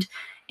find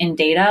in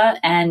data.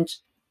 And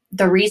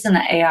the reason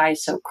that AI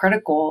is so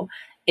critical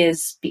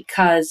is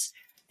because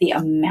the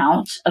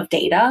amount of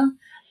data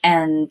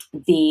and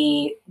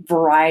the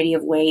variety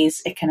of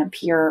ways it can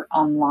appear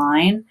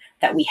online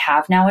that we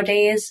have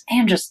nowadays,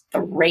 and just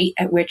the rate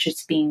at which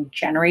it's being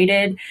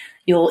generated.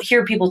 You'll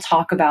hear people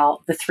talk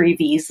about the 3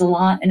 V's a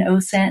lot in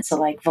OSINT.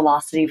 So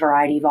velocity,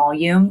 variety,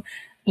 volume.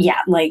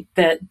 Yeah,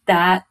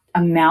 that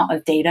amount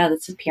of data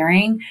that's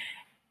appearing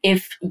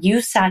if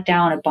you sat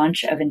down a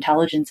bunch of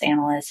intelligence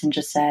analysts and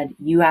just said,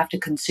 you have to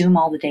consume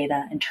all the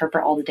data,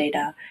 interpret all the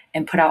data,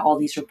 and put out all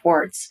these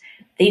reports,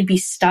 they'd be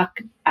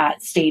stuck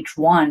at stage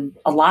one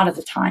a lot of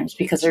the times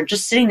because they're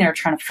just sitting there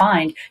trying to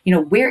find,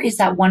 where is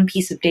that one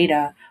piece of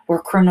data where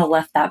a criminal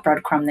left that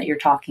breadcrumb that you're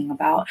talking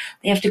about?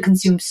 They have to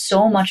consume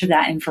so much of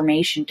that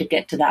information to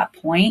get to that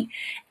point.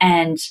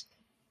 And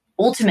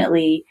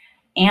ultimately,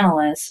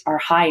 analysts are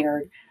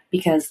hired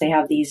because they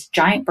have these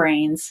giant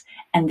brains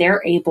and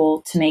they're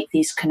able to make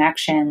these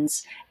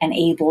connections and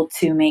able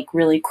to make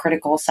really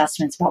critical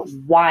assessments about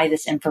why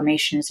this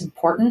information is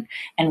important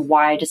and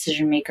why a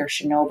decision maker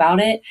should know about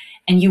it.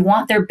 And you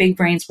want their big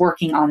brains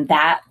working on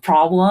that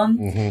problem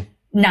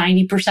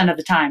 90% of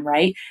the time,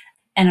 right?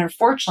 And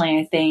unfortunately,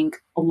 I think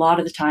a lot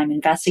of the time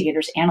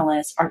investigators,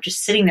 analysts are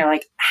just sitting there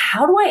like,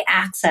 how do I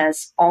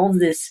access all of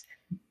this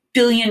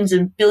billions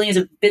and billions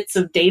of bits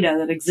of data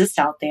that exist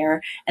out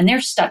there? And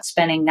they're stuck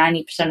spending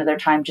 90% of their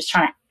time just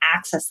trying to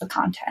access the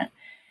content.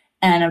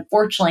 And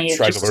unfortunately,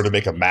 trying to learn to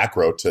make a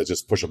macro to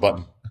just push a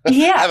button.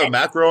 Yeah. I have a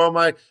macro on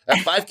at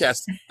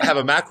Fivecast. I have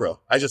a macro.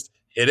 I just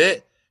hit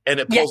it and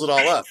it pulls it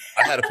all up.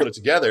 I had to put it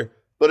together,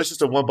 but it's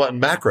just a one button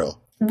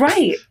macro.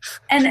 Right.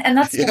 And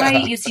that's why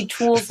you see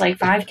tools like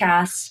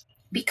Fivecast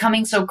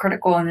becoming so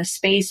critical in this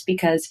space,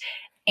 because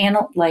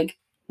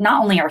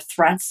not only are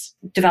threats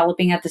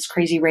developing at this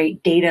crazy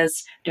rate,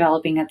 data's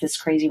developing at this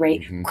crazy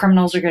rate,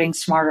 criminals are getting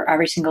smarter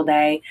every single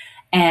day.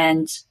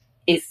 And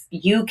if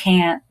you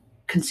can't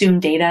consume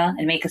data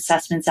and make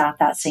assessments at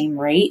that same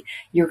rate,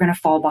 you're going to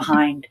fall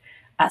behind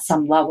at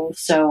some level.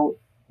 So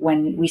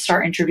when we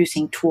start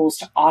introducing tools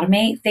to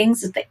automate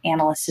things that the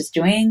analyst is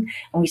doing,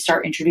 and we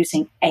start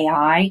introducing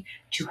AI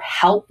to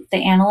help the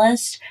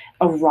analyst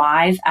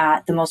arrive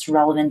at the most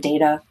relevant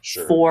data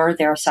for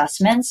their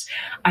assessments,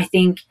 I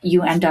think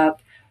you end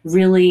up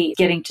really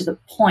getting to the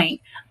point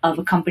of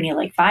a company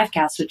like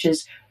Fivecast, which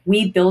is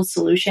we build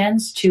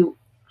solutions to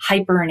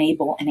hyper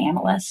enable an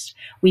analyst.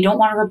 We don't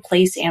want to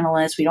replace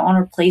analysts. We don't want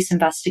to replace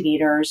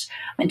investigators,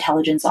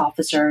 intelligence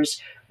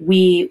officers.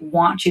 We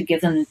want to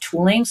give them the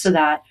tooling so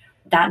that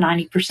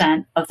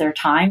 90% of their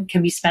time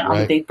can be spent on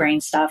the big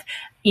brain stuff.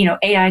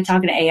 AI,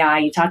 talking to AI,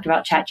 you talked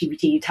about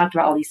ChatGPT, you talked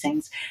about all these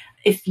things.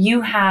 If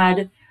you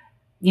had,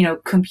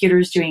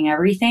 computers doing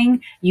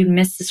everything, you'd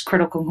miss this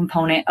critical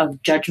component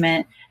of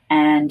judgment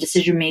and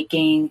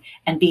decision-making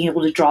and being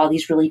able to draw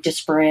these really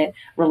disparate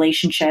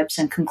relationships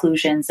and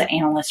conclusions that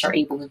analysts are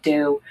able to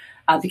do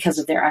because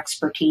of their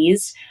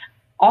expertise.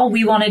 All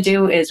we want to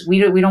do is we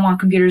don't want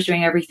computers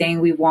doing everything.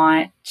 We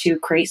want to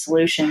create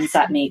solutions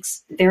that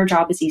makes their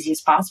job as easy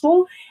as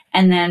possible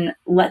and then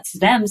lets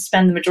them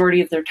spend the majority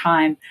of their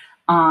time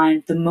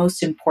on the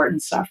most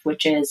important stuff,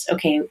 which is,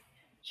 okay,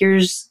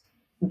 here's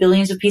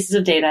billions of pieces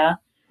of data.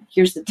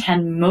 Here's the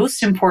 10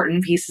 most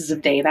important pieces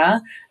of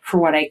data for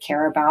what I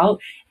care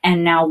about.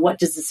 And now what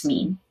does this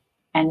mean?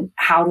 And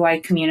how do I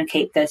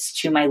communicate this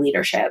to my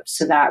leadership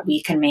so that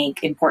we can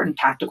make important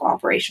tactical,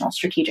 operational,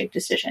 strategic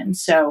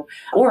decisions?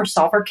 Or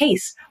solve our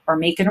case or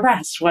make an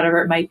arrest,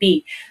 whatever it might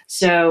be.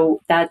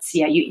 So that's,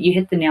 you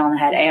hit the nail on the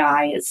head.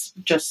 AI is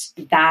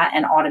just that,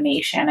 and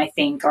automation, I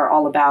think, are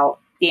all about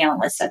the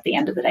analysts at the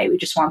end of the day. We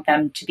just want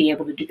them to be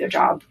able to do their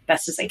job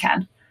best as they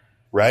can.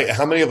 Right.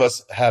 How many of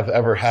us have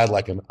ever had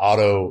like an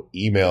auto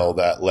email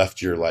that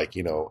left your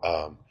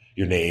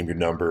your name, your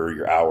number,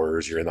 your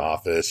hours, you're in the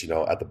office,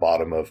 at the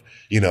bottom of,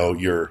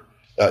 your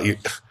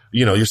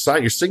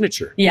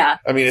signature. Yeah.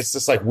 I mean, it's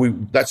just like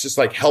that's just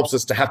like helps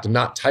us to have to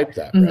not type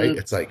that, right?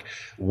 It's like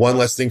one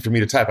less thing for me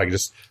to type. I can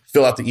just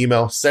fill out the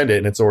email, send it,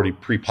 and it's already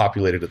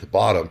pre-populated at the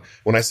bottom.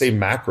 When I say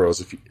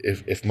macros,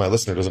 if my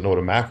listener doesn't know what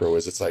a macro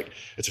is, it's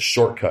a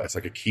shortcut. It's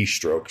like a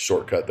keystroke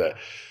shortcut that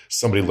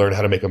somebody learned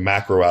how to make a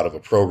macro out of a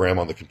program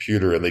on the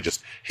computer, and they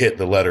just hit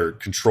the letter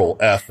Control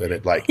F, and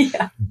it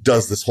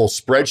does this whole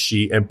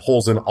spreadsheet and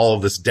pulls in all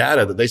of this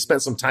data that they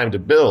spent some time to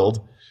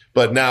build.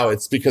 But now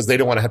it's because they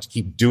don't want to have to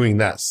keep doing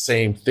that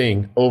same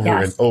thing over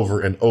and over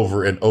and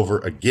over and over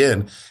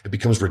again. It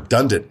becomes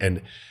redundant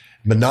and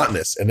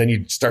monotonous. And then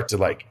you start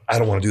to I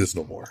don't want to do this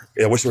no more.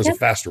 I wish there was a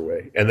faster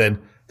way. And then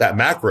that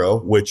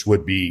macro, which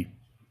would be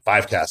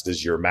Fivecast,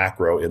 is your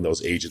macro in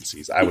those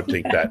agencies. I would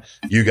think that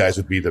you guys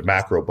would be the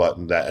macro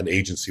button that an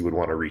agency would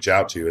want to reach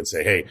out to and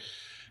say, hey,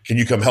 can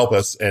you come help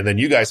us? And then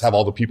you guys have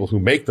all the people who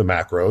make the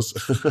macros,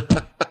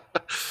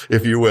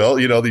 if you will,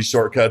 these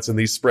shortcuts and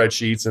these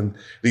spreadsheets and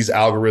these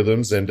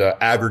algorithms, and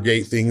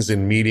aggregate things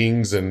in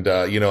meetings and,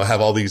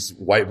 have all these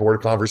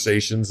whiteboard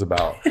conversations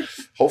about,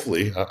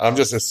 hopefully, I'm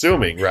just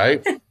assuming,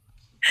 right?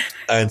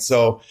 And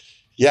so,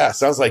 it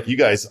sounds like you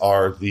guys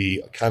are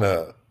the kind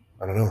of,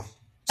 I don't know.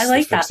 I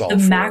like that. The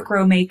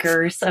macro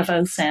makers of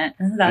OSINT.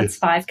 That's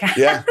Fivecast.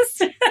 Yeah.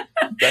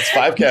 That's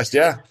Fivecast.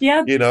 Yeah.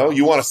 Yeah.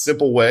 You want a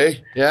simple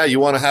way. Yeah. You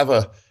want to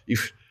have you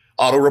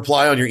auto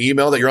reply on your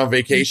email that you're on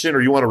vacation,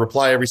 or you want to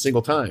reply every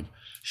single time.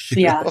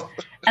 Yeah.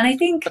 And I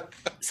think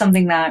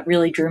something that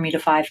really drew me to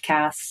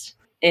Fivecast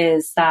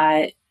is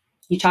that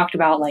you talked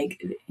about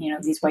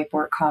these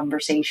whiteboard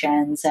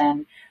conversations,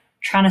 and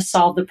trying to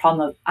solve the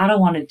problem of, I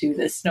don't want to do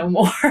this no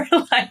more,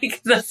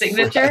 like the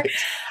signature. Right.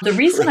 The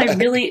reason I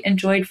really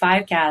enjoyed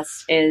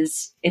Fivecast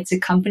is it's a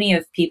company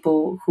of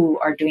people who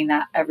are doing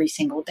that every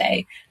single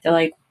day. They're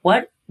like,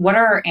 what are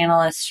our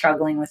analysts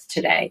struggling with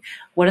today?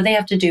 What do they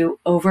have to do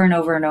over and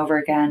over and over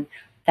again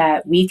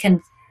that we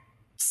can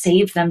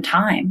save them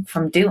time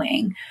from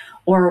doing?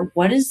 Or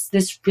what is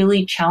this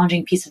really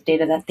challenging piece of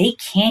data that they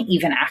can't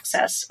even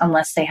access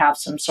unless they have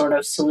some sort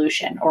of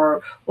solution?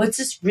 Or what's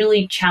this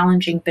really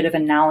challenging bit of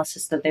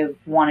analysis that they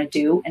want to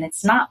do? And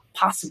it's not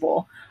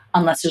possible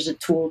unless there's a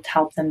tool to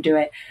help them do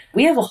it.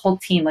 We have a whole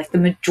team, like the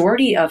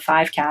majority of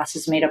Fivecast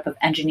is made up of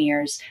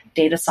engineers,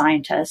 data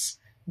scientists,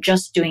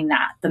 just doing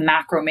that, the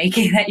macro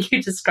making that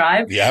you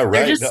described. Yeah, right.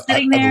 They're just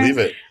sitting there. I believe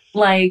it.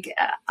 Like,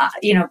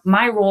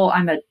 my role,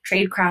 I'm a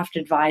Tradecraft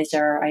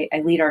advisor.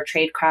 I lead our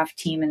Tradecraft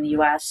team in the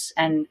US.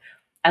 And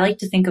I like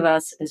to think of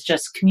us as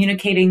just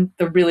communicating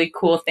the really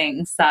cool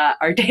things that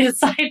our data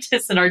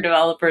scientists and our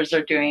developers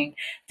are doing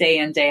day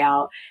in, day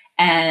out.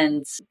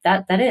 And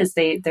that is,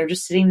 they're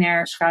just sitting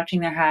there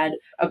scratching their head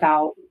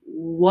about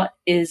what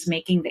is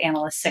making the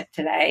analyst sick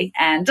today.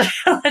 And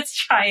let's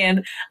try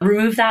and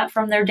remove that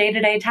from their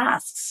day-to-day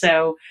tasks.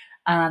 So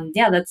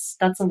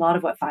that's a lot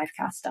of what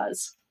Fivecast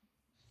does.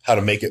 How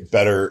to make it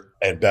better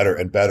and better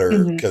and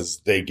better,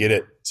 because they get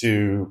it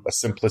to a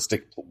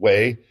simplistic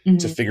way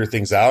to figure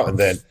things out. And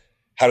then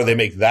how do they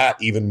make that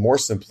even more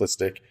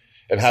simplistic?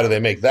 And how do they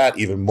make that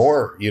even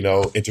more,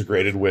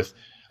 integrated with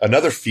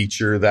another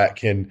feature that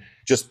can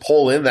just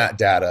pull in that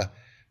data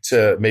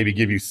to maybe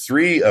give you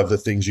 3 of the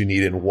things you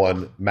need in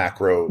one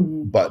macro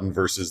button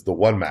versus the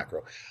one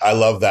macro. I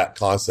love that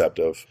concept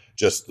of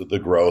just the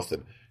growth,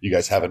 and you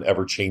guys have an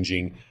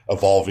ever-changing,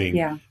 evolving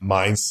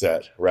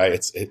mindset, right?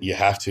 You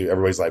have to,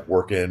 everybody's like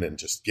working and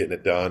just getting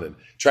it done and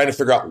trying to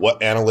figure out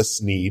what analysts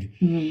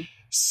need.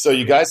 So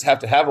you guys have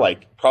to have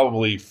like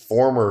probably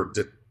former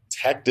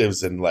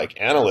detectives and like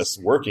analysts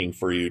working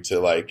for you to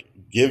like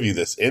give you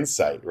this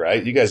insight,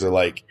 right? You guys are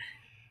like,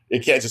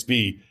 it can't just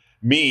be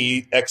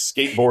me,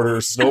 ex-skateboarder,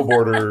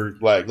 snowboarder,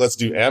 like let's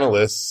do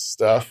analyst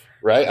stuff.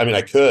 Right? I mean,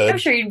 I could. I'm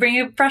sure you'd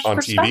bring a fresh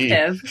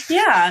perspective. TV.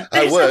 Yeah.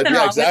 I would.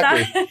 Yeah,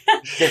 exactly.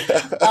 Did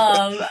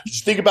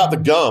you think about the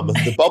gum,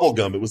 the bubble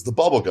gum? It was the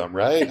bubble gum,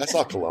 right? I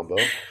saw Columbo.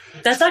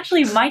 That's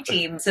actually my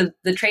team. So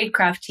the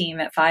Tradecraft team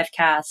at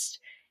Fivecast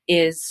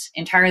is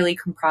entirely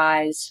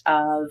comprised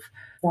of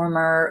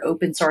former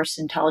open source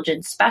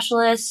intelligence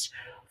specialists,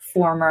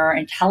 former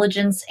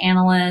intelligence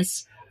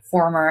analysts,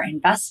 former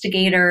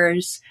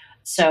investigators.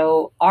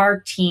 So our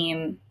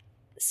team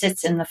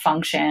sits in the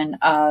function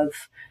of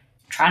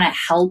trying to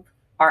help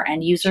our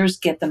end users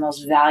get the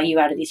most value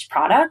out of these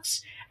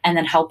products, and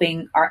then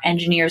helping our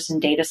engineers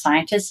and data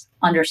scientists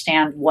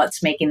understand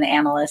what's making the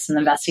analysts and the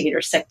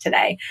investigators sick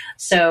today.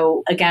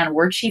 So again,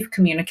 we're chief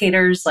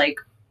communicators. Like,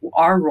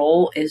 our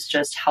role is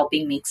just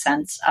helping make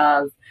sense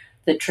of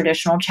the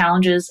traditional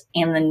challenges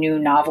and the new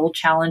novel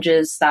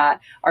challenges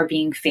that are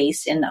being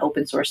faced in the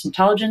open source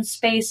intelligence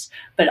space,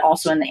 but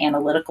also in the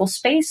analytical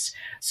space,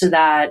 so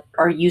that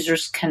our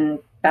users can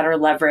better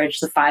leverage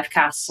the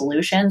Fivecast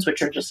solutions,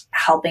 which are just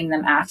helping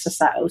them access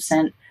that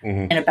OSINT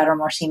in a better,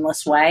 more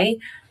seamless way.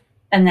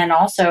 And then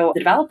also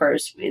the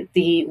developers,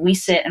 we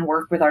sit and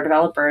work with our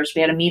developers.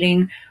 We had a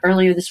meeting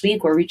earlier this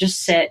week where we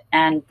just sit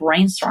and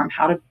brainstorm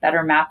how to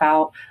better map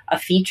out a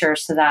feature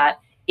so that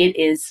it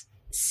is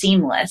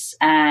seamless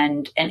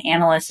and an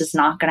analyst is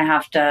not going to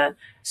have to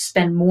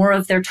spend more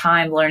of their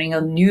time learning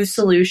a new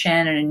solution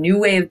and a new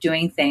way of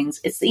doing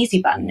things. It's the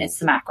easy button. It's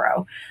the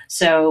macro.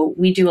 So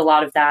we do a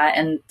lot of that.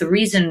 And the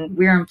reason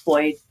we're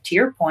employed, to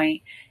your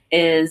point,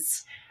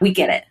 is we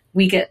get it.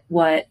 We get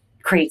what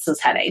creates those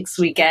headaches.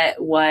 We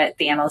get what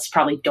the analysts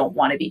probably don't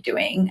want to be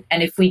doing.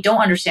 And if we don't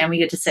understand, we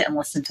get to sit and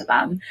listen to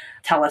them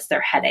tell us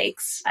their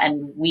headaches.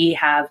 And we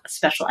have a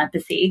special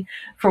empathy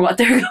for what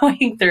they're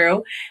going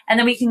through. And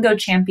then we can go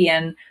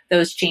champion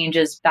those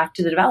changes back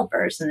to the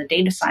developers and the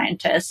data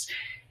scientists.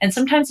 And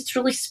sometimes it's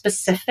really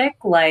specific,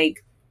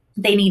 like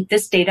they need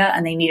this data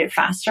and they need it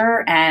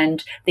faster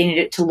and they need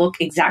it to look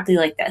exactly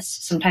like this.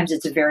 Sometimes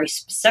it's very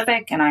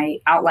specific and I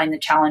outline the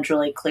challenge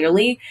really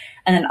clearly.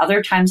 And then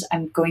other times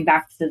I'm going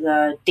back to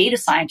the data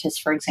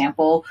scientist, for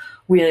example,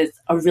 with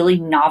a really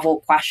novel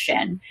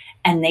question,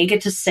 and they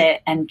get to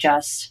sit and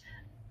just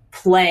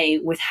play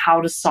with how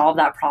to solve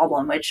that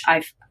problem, which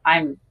I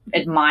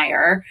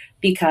admire,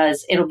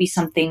 because it'll be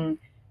something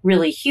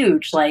really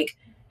huge. Like,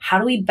 how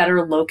do we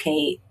better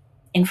locate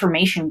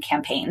information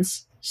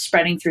campaigns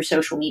spreading through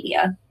social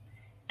media?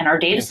 And our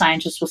data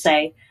scientists will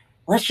say,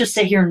 let's just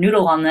sit here and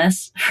noodle on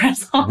this for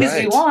as long as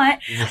we want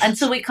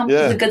until we come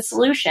to a good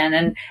solution.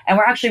 And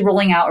we're actually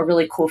rolling out a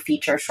really cool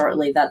feature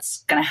shortly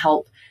that's going to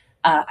help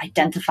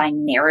identify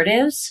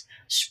narratives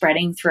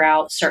spreading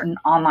throughout certain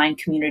online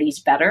communities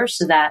better,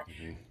 so that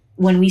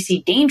when we see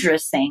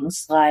dangerous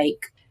things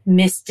like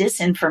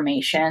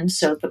disinformation,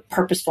 so the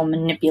purposeful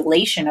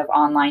manipulation of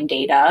online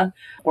data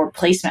or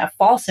placement of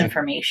false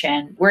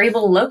information, we're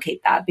able to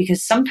locate that.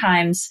 Because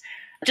sometimes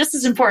just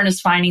as important as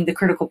finding the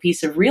critical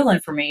piece of real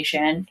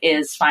information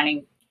is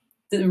finding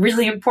the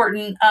really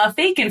important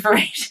fake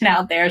information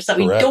out there so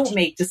we don't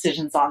make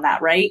decisions on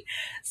that, right?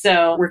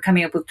 So we're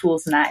coming up with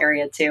tools in that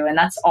area too. And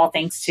that's all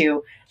thanks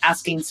to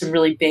asking some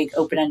really big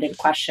open-ended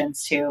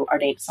questions to our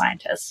data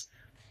scientists.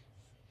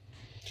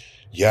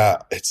 Yeah,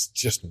 it's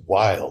just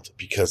wild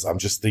because I'm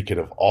just thinking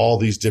of all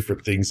these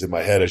different things in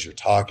my head as you're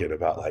talking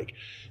about, like,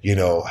 you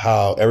know,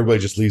 how everybody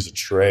just leaves a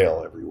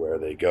trail everywhere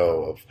they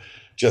go of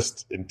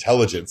just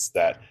intelligence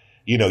that,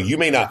 you know, you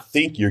may not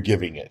think you're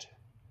giving it,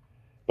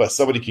 but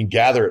somebody can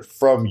gather it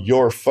from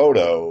your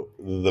photo,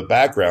 the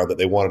background that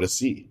they wanted to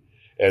see.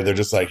 And they're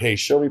just like, hey,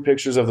 show me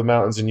pictures of the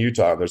mountains in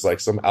Utah. And there's like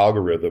some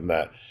algorithm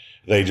that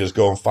they just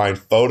go and find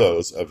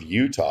photos of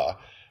Utah.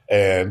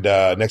 And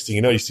next thing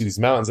you know, you see these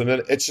mountains, and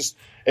then it's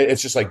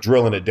just like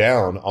drilling it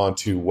down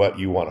onto what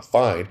you want to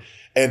find.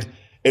 And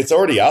it's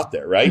already out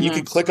there, right? Mm-hmm. You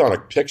can click on a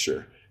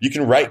picture. You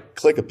can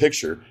click a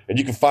picture, and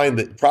you can find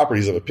the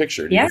properties of a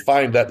picture. You can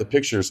find that the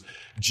picture's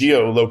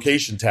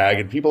geolocation tag,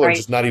 and people are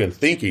just not even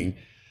thinking.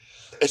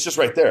 It's just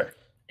right there.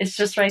 It's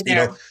just right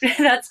there. You know,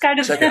 that's kind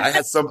of I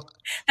had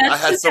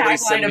somebody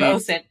send me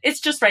OSINT. It's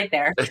just right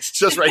there. It's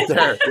just right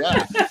there.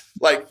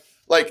 Yeah.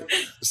 Like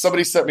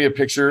somebody sent me a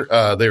picture.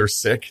 They were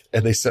sick,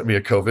 and they sent me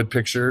a COVID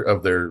picture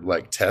of their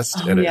like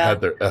test, and it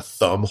had a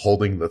thumb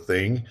holding the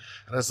thing.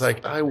 And I was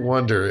like, I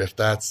wonder if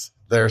that's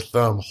their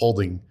thumb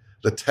holding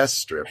the test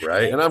strip,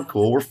 right? And I'm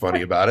cool. We're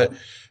funny about it.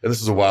 And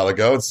this was a while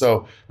ago. And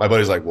so my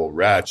buddy's like, well,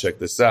 Rad, check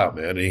this out,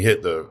 man. And he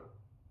hit the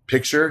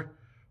picture,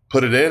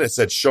 put it in. It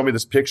said, show me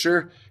this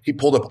picture. He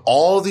pulled up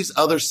all these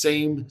other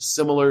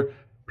similar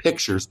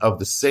pictures of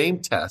the same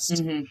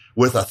test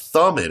with a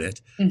thumb in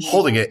it,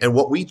 holding it. And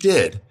what we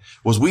did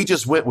was we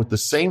just went with the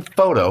same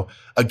photo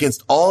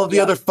against all of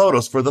the other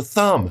photos for the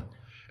thumb.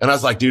 And I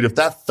was like, dude, if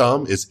that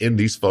thumb is in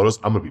these photos,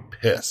 I'm going to be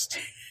pissed.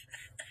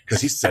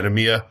 Because he's sending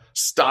me a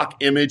stock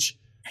image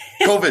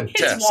COVID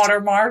test. It's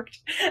watermarked.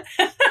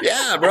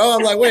 Yeah, bro.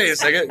 I'm like, wait a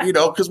second, you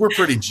know, because we're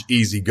pretty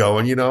easy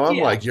going, you know. I'm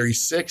like, are you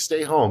sick?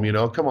 Stay home, you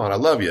know. Come on, I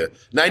love you.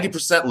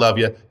 90% love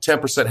you.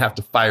 10% have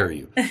to fire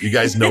you. You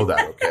guys know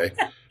that, okay?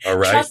 All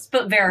right. Trust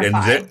but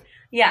verify.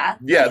 Yeah,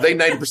 they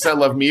 90%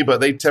 love me,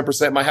 but they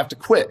 10% might have to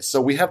quit.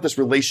 So we have this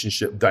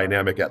relationship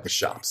dynamic at the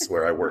shops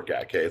where I work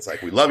at. Okay, it's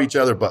like we love each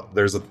other, but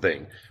there's a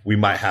thing. We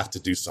might have to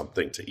do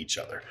something to each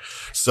other.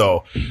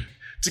 So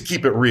to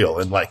keep it real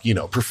and like, you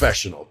know,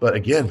 professional. But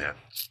again, man,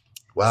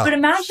 wow. But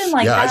imagine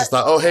like that. I just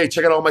thought, oh, hey,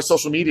 check out all my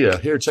social media.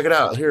 Here, check it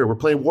out. Here, we're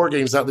playing war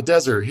games out in the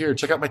desert. Here,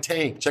 check out my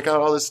tank. Check out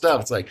all this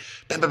stuff. It's like,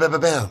 bam, bam, bam, bam,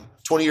 bam.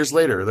 20 years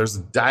later, there's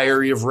a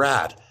diary of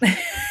Rad.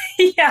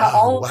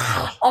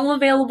 All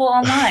available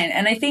online.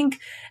 And I think,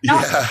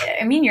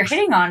 I mean, you're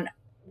hitting on,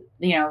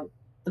 you know,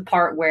 the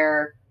part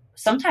where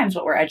sometimes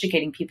what we're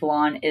educating people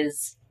on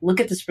is look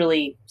at this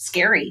really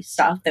scary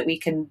stuff that we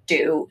can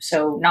do.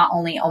 So not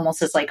only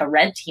almost as like a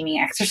red teaming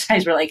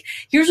exercise, we're like,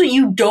 here's what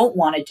you don't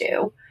want to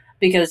do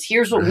because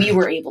here's what we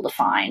were able to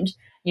find.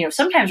 You know,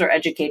 sometimes we're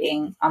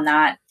educating on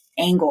that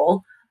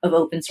angle of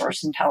open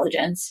source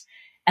intelligence.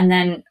 And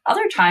then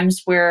other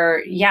times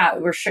where,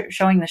 we're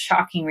showing the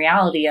shocking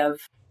reality of,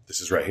 this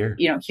is right here.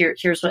 You know,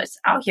 here's what's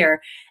out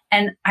here.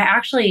 And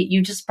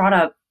you just brought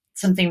up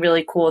something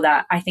really cool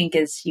that I think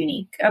is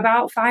unique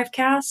about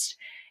Fivecast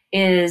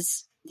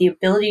is the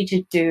ability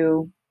to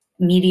do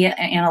media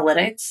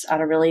analytics at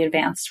a really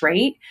advanced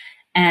rate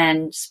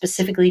and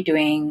specifically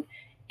doing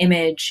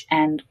image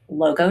and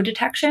logo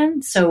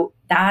detection. So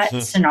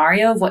that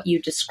scenario of what you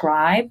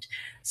described,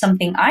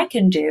 something I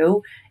can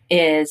do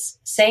is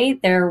say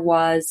there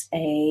was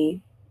a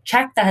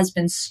check that has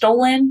been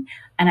stolen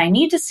and I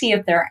need to see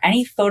if there are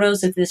any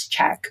photos of this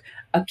check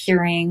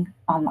appearing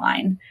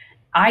online.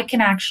 I can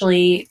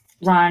actually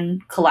run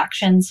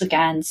collections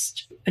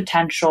against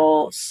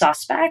potential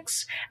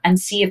suspects and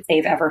see if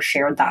they've ever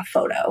shared that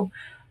photo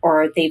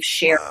or they've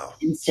shared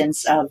an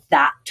instance of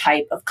that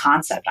type of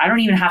concept. I don't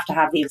even have to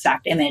have the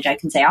exact image. I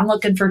can say, I'm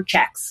looking for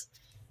checks.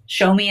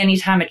 Show me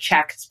anytime a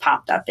check has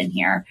popped up in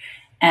here.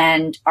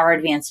 And our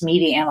advanced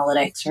media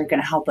analytics are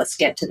going to help us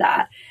get to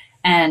that.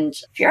 And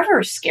if you're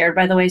ever scared,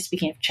 by the way,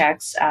 speaking of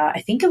checks,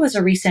 I think it was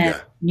a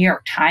recent New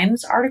York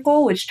Times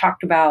article which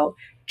talked about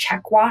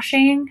check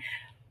washing.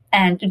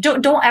 And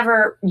don't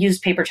ever use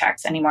paper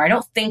checks anymore. I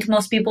don't think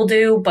most people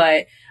do,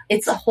 but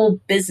it's a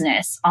whole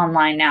business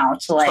online now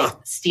to like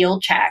steal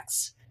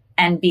checks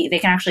and they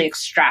can actually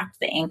extract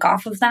the ink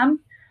off of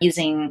them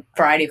using a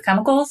variety of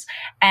chemicals.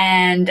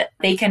 And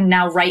they can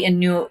now write in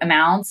new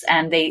amounts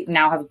and they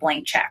now have a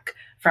blank check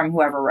from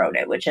whoever wrote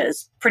it, which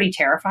is pretty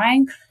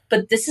terrifying.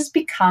 But this has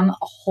become a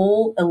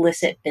whole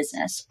illicit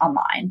business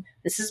online.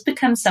 This has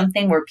become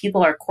something where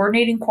people are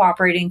coordinating,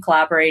 cooperating,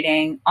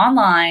 collaborating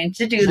online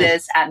to do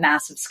this at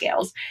massive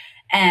scales.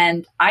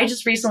 And I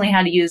just recently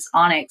had to use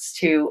Onyx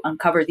to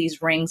uncover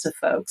these rings of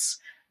folks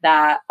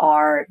that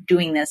are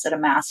doing this at a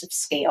massive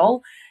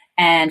scale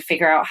and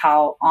figure out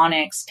how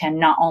Onyx can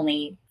not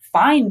only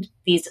find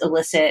these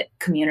illicit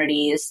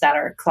communities that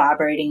are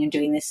collaborating and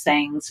doing these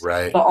things,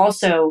 but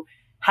also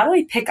how do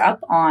I pick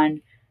up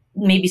on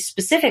maybe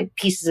specific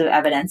pieces of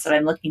evidence that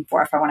I'm looking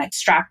for. If I want to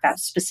extract that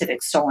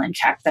specific stolen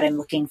check that I'm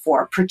looking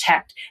for,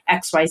 protect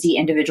XYZ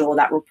individual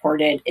that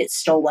reported it's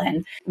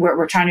stolen.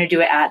 We're trying to do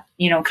it at,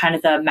 kind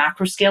of the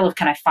macro scale of,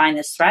 can I find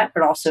this threat,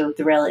 but also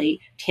the really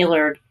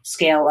tailored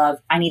scale of,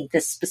 I need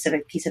this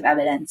specific piece of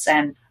evidence.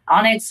 And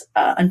Onyx,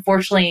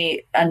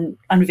 unfortunately,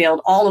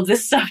 unveiled all of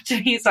this stuff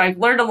to me. So I've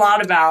learned a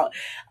lot about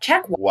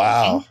check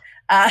washing,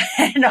 Wow.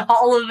 And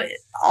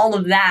all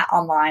of that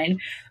online.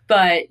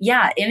 But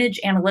yeah,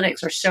 image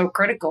analytics are so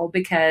critical,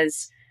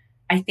 because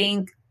I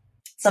think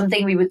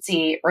something we would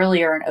see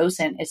earlier in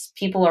OSINT is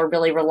people are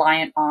really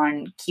reliant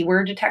on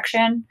keyword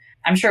detection.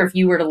 I'm sure if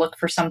you were to look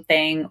for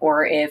something,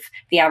 or if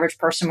the average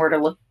person were to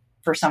look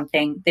for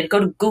something, they'd go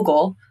to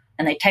Google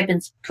and they type in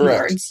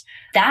keywords.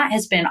 That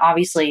has been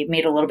obviously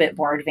made a little bit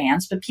more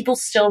advanced, but people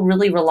still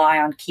really rely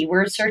on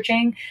keyword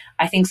searching.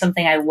 I think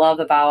something I love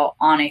about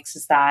Onyx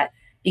is that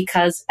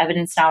because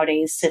evidence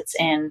nowadays sits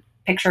in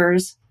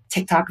pictures,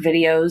 TikTok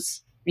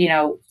videos,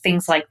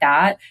 things like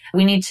that,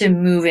 we need to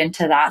move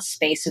into that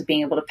space of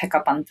being able to pick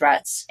up on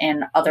threats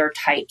in other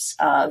types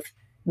of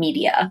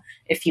media,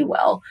 if you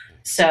will.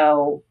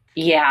 So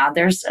yeah,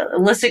 there's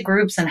illicit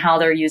groups and how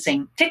they're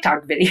using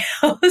TikTok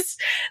videos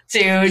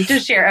to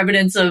share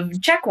evidence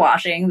of check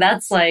washing.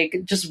 That's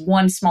like just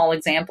one small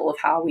example of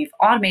how we've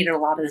automated a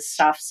lot of this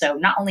stuff. So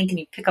not only can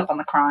you pick up on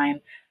the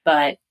crime,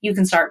 but you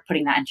can start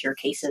putting that into your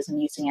cases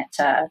and using it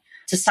to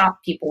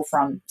stop people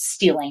from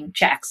stealing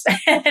checks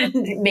and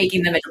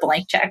making them into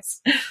blank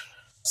checks.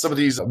 Some of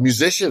these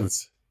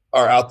musicians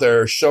are out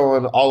there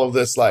showing all of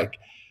this, like,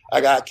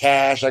 I got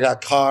cash, I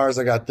got cars,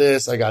 I got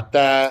this, I got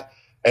that.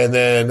 And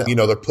then,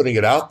 they're putting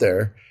it out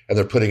there, and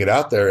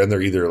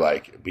they're either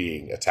like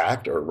being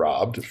attacked or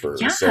robbed for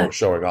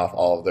showing off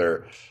all of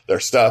their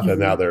stuff. Mm-hmm. And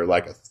now they're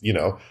like,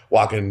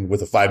 walking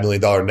with a $5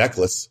 million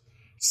necklace.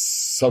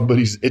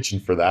 Somebody's itching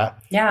for that.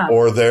 Yeah.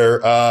 Or they're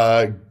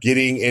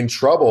getting in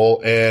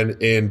trouble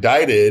and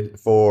indicted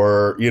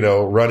for,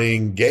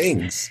 running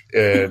gangs.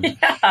 And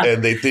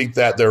and they think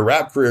that their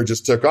rap career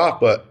just took off,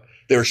 but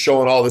they were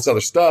showing all this other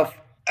stuff.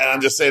 And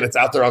I'm just saying, it's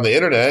out there on the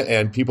internet,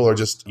 and people are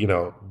just,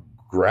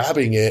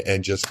 grabbing it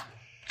and just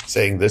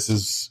saying, this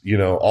is,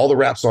 all the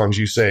rap songs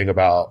you sang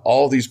about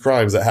all these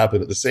crimes that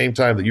happened at the same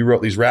time that you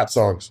wrote these rap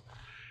songs,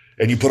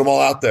 and you put them all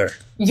out there.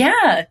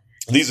 Yeah.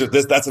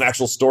 That's an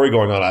actual story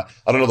going on. I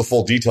don't know the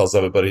full details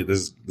of it, but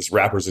this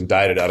rapper's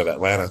indicted out of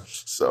Atlanta.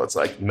 So it's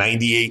like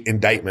 98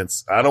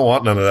 indictments. I don't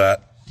want none of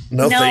that.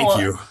 No, thank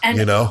you.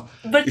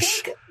 But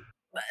think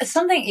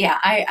something,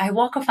 I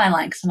walk a fine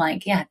line, because I'm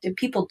like,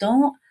 people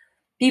don't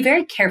be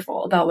very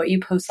careful about what you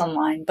post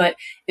online. But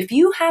if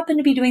you happen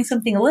to be doing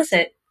something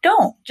illicit,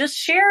 don't just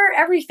share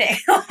everything.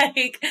 Go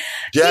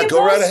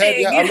right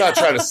ahead. Yeah, I'm not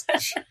trying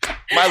to.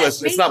 My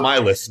listener, it's not my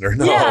listener.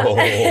 No,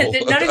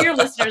 none of your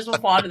listeners will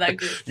fall into that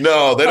group.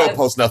 No, they don't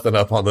post nothing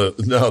up on the.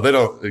 No, they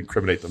don't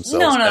incriminate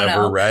themselves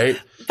ever, right?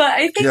 But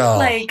I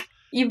think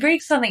you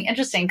bring something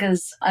interesting,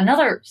 because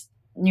another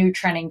new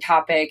trending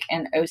topic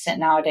in OSINT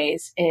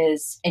nowadays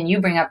is, and you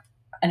bring up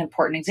an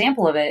important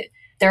example of it.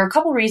 There are a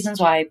couple reasons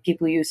why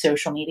people use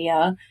social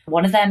media.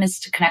 One of them is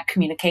to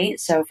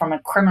communicate. So from a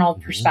criminal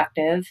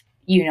perspective,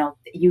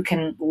 you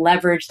can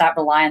leverage that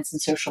reliance on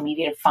social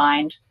media to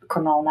find a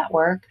criminal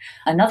network.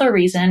 Another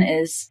reason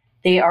is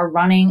they are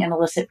running an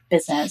illicit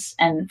business.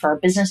 And for a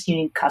business, you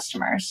need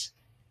customers.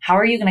 How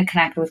are you going to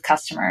connect with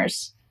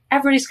customers?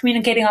 Everybody's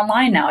communicating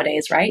online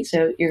nowadays, right?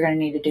 So you're going to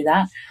need to do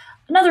that.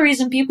 Another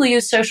reason people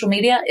use social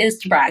media is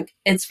to brag.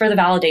 It's for the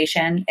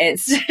validation.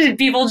 It's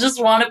people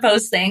just want to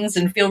post things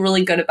and feel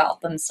really good about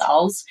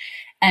themselves.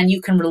 And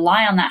you can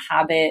rely on that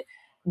habit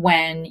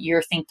when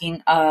you're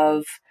thinking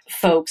of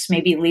folks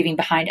maybe leaving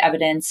behind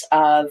evidence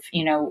of,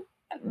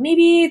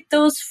 maybe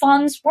those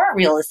funds weren't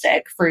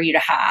realistic for you to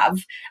have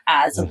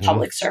as a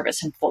public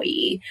service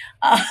employee,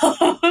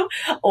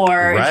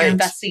 or if you're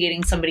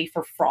investigating somebody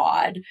for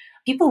fraud.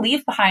 People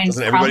leave behind.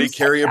 Doesn't everybody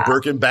carry a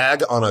Birkin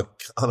bag on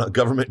a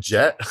government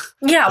jet?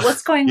 Yeah,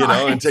 what's going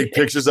on? And take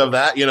pictures of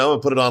that,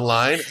 and put it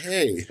online.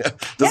 Hey,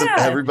 doesn't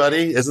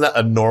everybody? Isn't that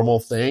a normal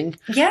thing?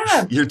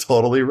 Yeah, you're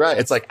totally right.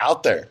 It's like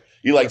out there.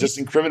 You just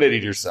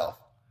incriminated yourself.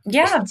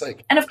 Yeah,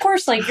 and of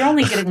course, you're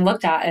only getting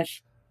looked at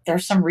if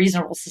there's some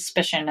reasonable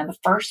suspicion in the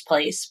first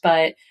place.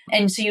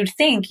 And so you'd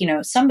think,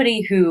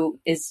 somebody who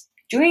is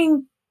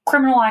doing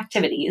criminal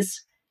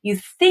activities, you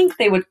think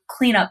they would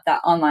clean up that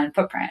online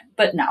footprint,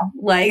 but no,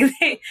 even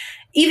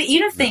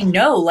if they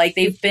know,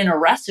 they've been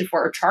arrested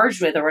for or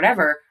charged with or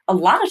whatever, a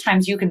lot of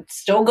times you can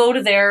still go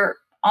to their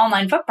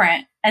online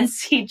footprint and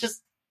see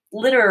just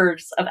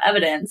litters of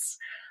evidence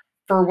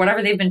for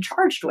whatever they've been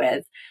charged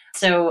with.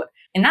 So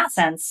in that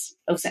sense,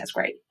 OSINT is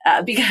great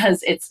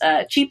because it's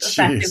a cheap,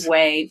 effective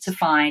way to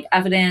find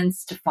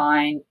evidence, to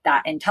find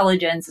that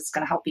intelligence. It's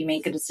going to help you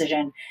make a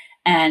decision.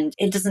 And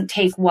it doesn't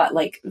take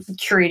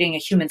curating a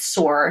human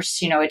source.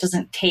 It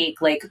doesn't take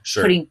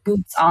putting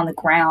boots on the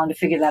ground to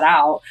figure that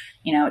out.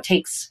 It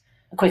takes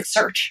a quick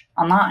search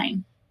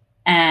online.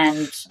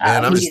 And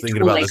I'm just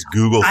thinking about this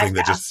Google thing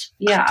that just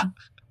I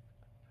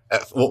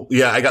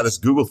got this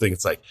Google thing.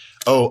 It's like,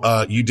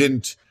 you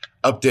didn't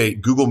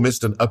update, Google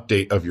missed an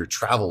update of your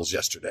travels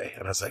yesterday.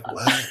 And I was like,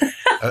 what?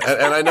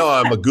 and I know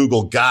I'm a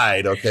Google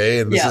guide. Okay.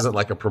 And this isn't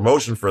like a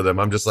promotion for them.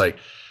 I'm just like,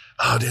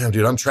 oh damn,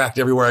 dude, I'm tracked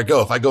everywhere I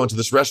go. If I go into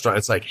this restaurant,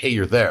 it's like, hey,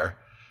 you're there.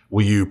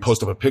 Will you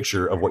post up a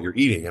picture of what you're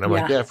eating? And I'm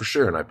like, yeah, for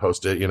sure. And I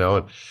post it,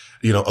 and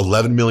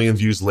 11 million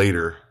views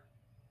later,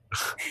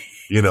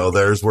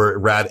 there's where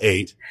Rad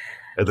ate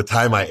at the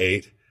time I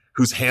ate,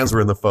 whose hands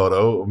were in the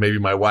photo, maybe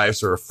my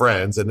wife's or a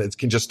friend's, and it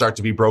can just start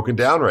to be broken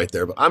down right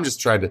there. But I'm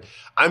just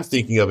I'm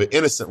thinking of it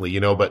innocently,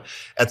 but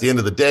at the end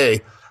of the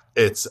day,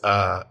 it's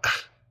the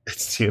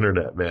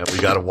internet, man. We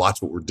got to watch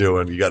what we're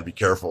doing. You got to be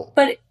careful.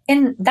 But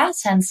in that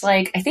sense,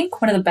 I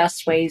think one of the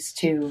best ways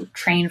to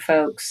train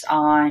folks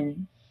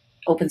on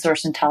open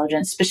source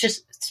intelligence,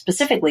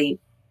 specifically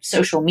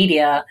social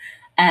media,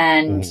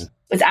 and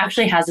it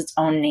actually has its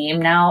own name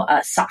now,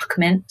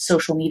 SOCMINT,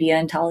 social media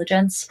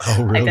intelligence.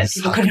 Oh, really? I bet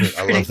people couldn't have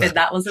predicted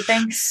that was a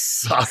thing.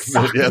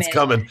 SOCMINT. Yeah, it's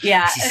coming.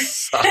 Yeah.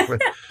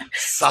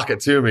 Sock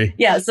it to me.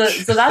 Yeah, so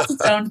that's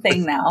its own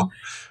thing now.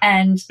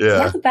 And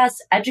one of the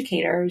best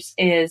educators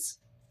is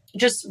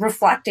just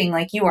reflecting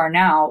like you are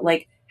now,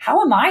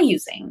 how am I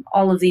using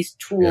all of these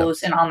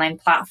tools and online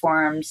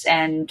platforms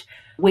and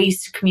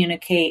ways to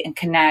communicate and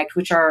connect,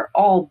 which are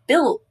all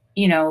built,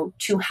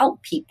 to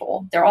help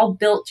people. They're all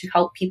built to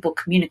help people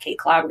communicate,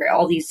 collaborate,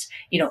 all these,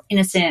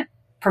 innocent,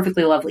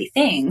 perfectly lovely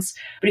things.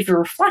 But if you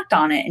reflect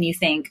on it and you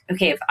think,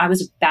 okay, if I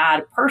was a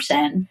bad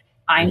person,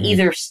 I'm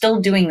either still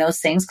doing those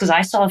things because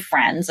I still have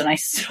friends and I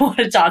still want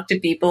to talk to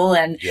people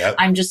and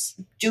I'm just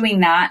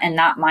doing that, and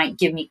that might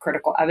give me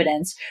critical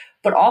evidence.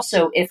 But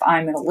also if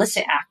I'm an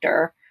illicit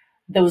actor,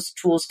 those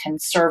tools can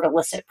serve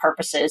illicit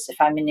purposes if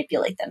I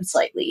manipulate them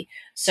slightly.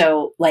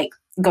 So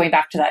going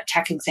back to that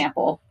check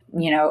example,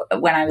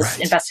 when I was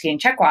investigating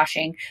check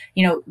washing,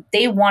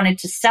 they wanted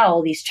to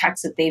sell these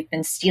checks that they've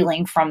been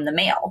stealing from the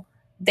mail.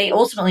 They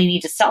ultimately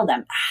need to sell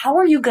them. How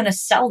are you going to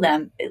sell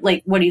them?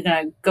 What are you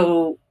going to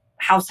go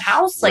house to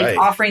house,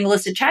 offering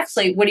illicit checks?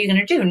 What are you going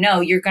to do? No,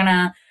 you're going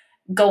to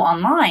go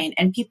online,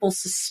 and people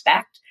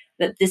suspect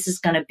that this is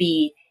going to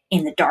be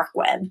in the dark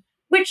web,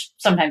 which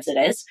sometimes it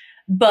is,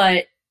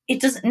 but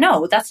it doesn't.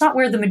 No, that's not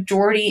where the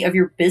majority of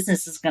your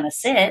business is going to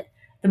sit.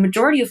 The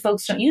majority of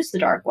folks don't use the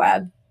dark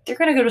web. They're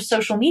going to go to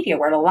social media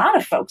where a lot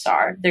of folks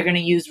are. They're going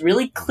to use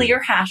really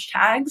clear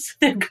hashtags.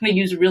 They're going to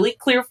use really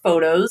clear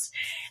photos,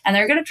 and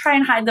they're going to try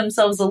and hide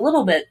themselves a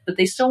little bit, but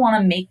they still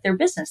want to make their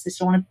business. They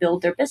still want to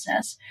build their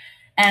business.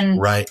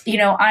 And,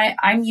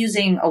 I'm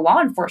using a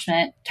law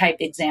enforcement type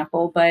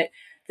example, but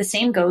the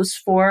same goes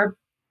for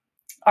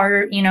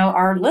our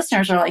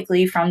listeners are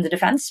likely from the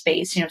defense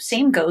space.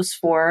 Same goes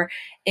for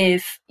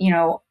if,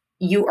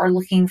 you are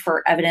looking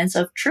for evidence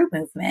of troop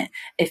movement,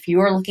 if you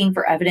are looking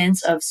for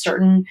evidence of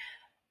certain,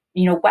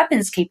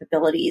 weapons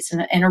capabilities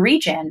in a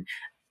region,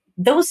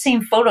 those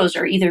same photos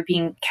are either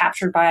being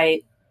captured by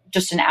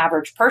just an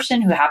average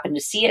person who happened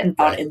to see it and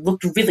thought it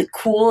looked really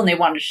cool and they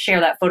wanted to share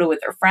that photo with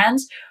their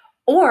friends,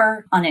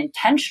 or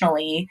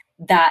unintentionally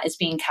that is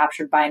being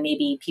captured by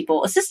maybe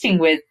people assisting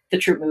with the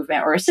troop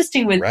movement or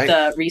assisting with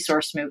the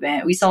resource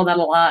movement. We saw that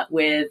a lot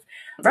with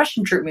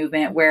Russian troop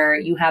movement, where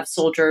you have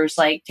soldiers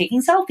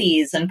taking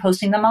selfies and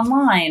posting them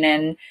online.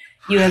 And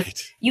you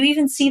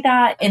even see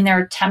that in their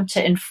attempt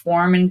to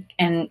inform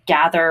and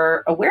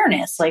gather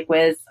awareness,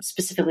 with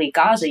specifically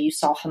Gaza. You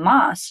saw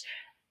Hamas.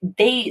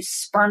 They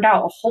spurned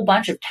out a whole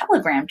bunch of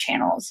Telegram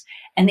channels,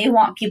 and they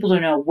want people to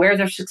know where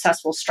their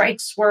successful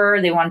strikes were.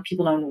 They wanted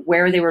people to know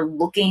where they were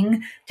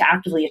looking to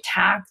actively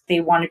attack. They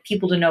wanted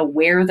people to know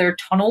where their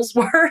tunnels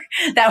were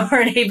that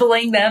were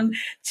enabling them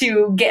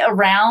to get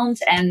around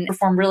and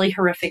perform really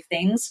horrific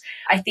things.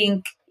 I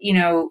think,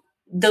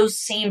 those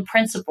same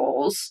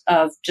principles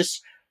of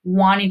just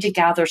wanting to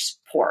gather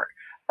support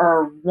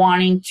or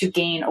wanting to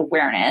gain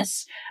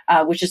awareness,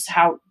 which is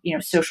how,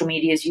 social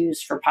media is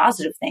used for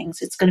positive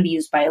things. It's going to be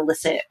used by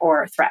illicit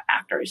or threat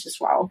actors as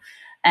well.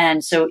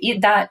 And so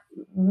that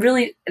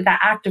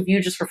act of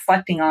you just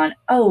reflecting on,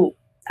 oh,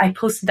 I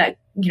posted that,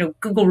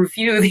 Google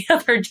review the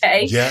other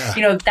day.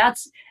 Yeah.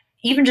 That's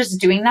even just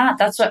doing that.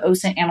 That's what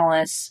OSINT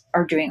analysts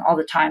are doing all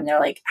the time.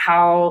 They're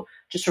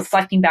just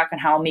reflecting back on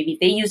how maybe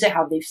they use it,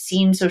 how they've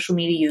seen social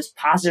media used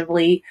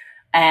positively,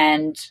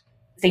 and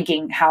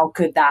thinking, how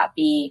could that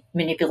be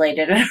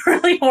manipulated in a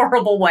really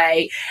horrible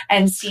way,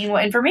 and seeing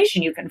what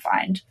information you can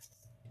find.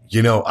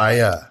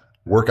 I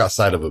work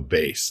outside of a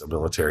base, a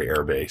military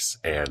air base,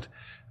 and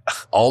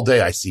all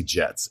day I see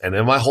jets. And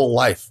in my whole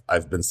life,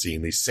 I've been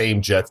seeing these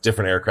same jets,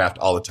 different aircraft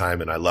all the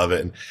time. And I love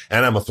it.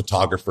 And I'm a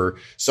photographer.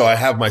 So I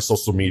have my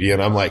social media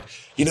and I'm like,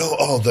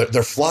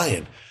 they're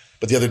flying.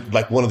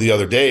 But one of the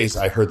other days,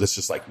 I heard this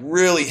just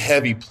really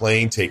heavy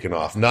plane taking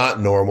off, not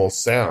normal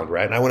sound,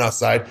 right? And I went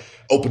outside,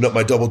 opened up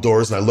my double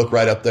doors, and I look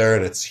right up there,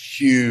 and it's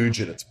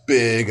huge and it's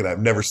big, and I've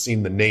never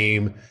seen the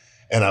name.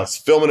 And I was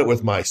filming it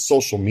with my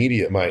social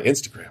media, my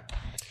Instagram.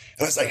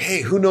 And I was like,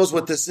 hey, who knows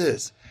what this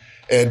is?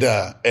 And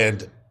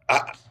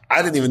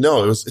I didn't even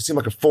know. It seemed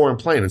like a foreign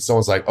plane. And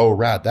someone's like, oh,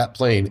 Rad, that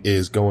plane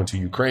is going to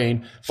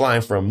Ukraine,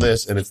 flying from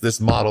this, and it's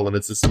this model, and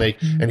it's this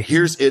make, and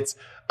here's its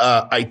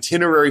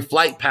itinerary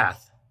flight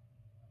path.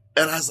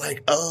 And I was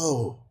like,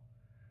 oh,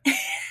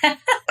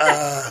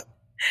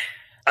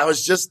 I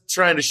was just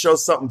trying to show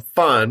something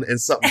fun and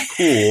something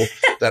cool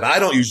that I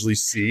don't usually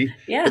see.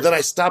 Yeah. But then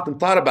I stopped and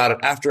thought about it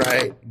after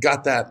I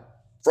got that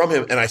from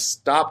him, and I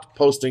stopped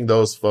posting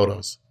those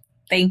photos.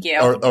 Thank you.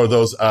 Or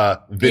those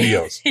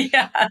videos.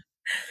 Yeah.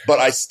 But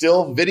I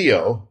still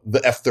video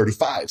the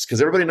F-35s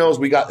because everybody knows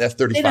we got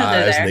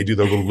F-35s and they do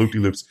their little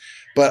loopy-loops.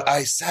 But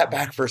I sat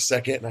back for a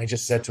second and I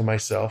just said to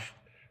myself,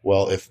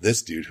 well, if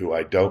this dude who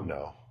I don't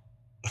know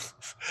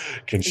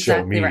can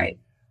show me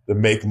the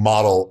make,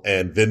 model,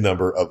 and VIN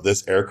number of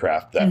this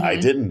aircraft that I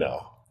didn't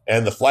know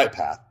and the flight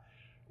path,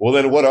 well,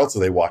 then what else are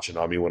they watching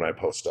on me when I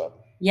post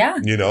up? Yeah.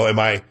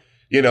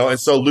 And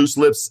so loose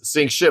lips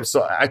sink ships.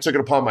 So I took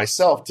it upon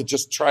myself to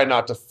just try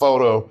not to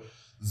photo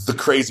the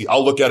crazy.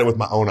 I'll look at it with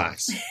my own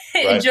eyes.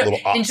 Right?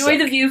 enjoy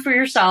the view for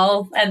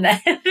yourself. And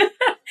then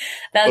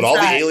but all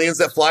the aliens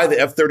that fly the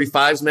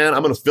F-35s, man,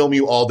 I'm going to film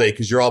you all day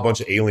because you're all a bunch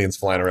of aliens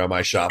flying around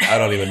my shop. I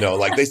don't even know.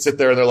 Like they sit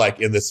there and they're like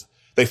in this,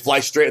 they fly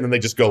straight and then they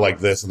just go like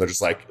this and they're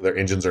just like, their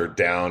engines are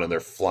down and they're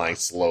flying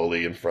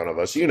slowly in front of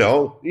us. You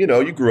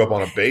grew up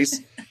on a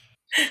base.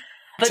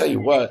 But tell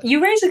you what,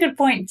 you raise a good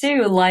point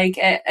too. Like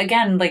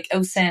again, like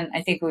OSINT,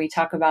 I think when we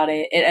talk about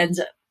it,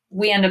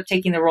 we end up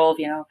taking the role of,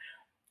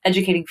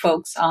 educating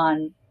folks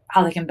on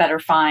how they can better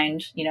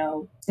find,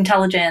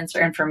 intelligence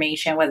or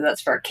information, whether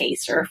that's for a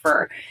case or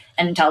for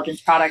an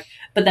intelligence product.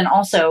 But then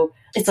also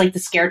it's like the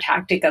scare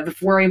tactic of if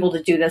we're able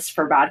to do this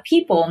for bad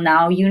people,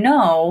 now you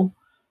know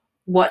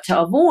what to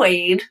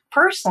avoid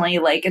personally.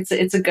 Like it's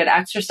a good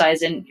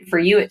exercise. And for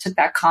you, it took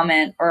that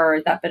comment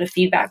or that bit of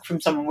feedback from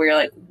someone where you're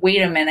like,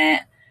 wait a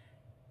minute,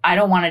 I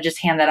don't want to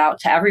just hand that out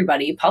to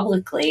everybody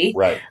publicly.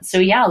 Right. So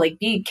yeah, like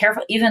be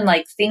careful, even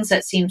like things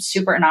that seem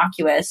super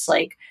innocuous,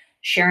 like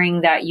sharing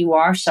that you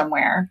are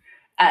somewhere.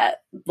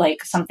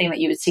 Like something that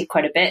you would see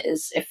quite a bit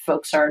is if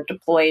folks are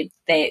deployed,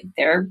 they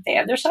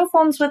have their cell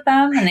phones with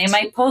them and they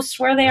might post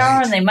where they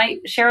are and they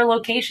might share a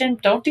location.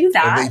 Don't do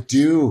that. And they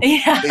do.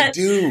 Yeah. They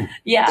do.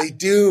 Yeah. They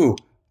do.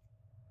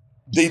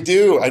 They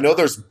do. I know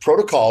there's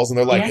protocols and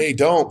they're like, hey,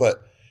 don't,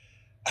 but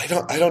I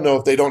don't know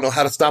if they don't know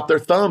how to stop their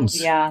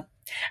thumbs. Yeah.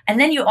 And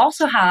then you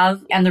also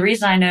have, and the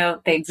reason I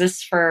know they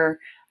exist for,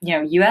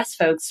 US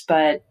folks,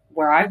 but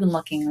where I've been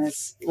looking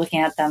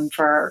at them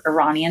for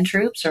Iranian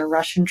troops or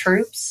Russian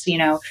troops.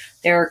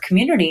 There are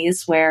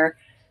communities where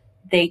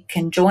they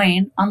can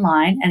join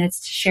online and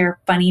it's to share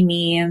funny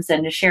memes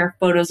and to share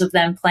photos of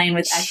them playing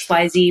with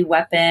XYZ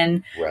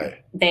weapon.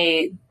 Right.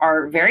 They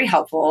are very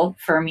helpful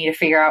for me to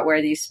figure out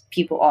where these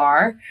people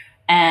are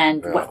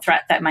and what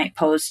threat that might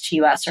pose to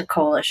US or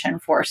coalition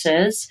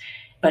forces.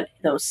 But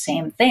those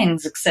same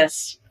things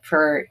exist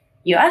for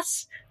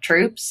US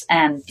troops,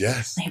 and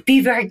be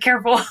very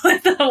careful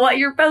with what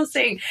you're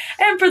posting.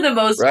 And for the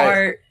most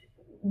part,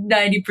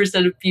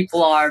 90% of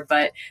people are,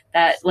 but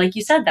that, like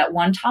you said, that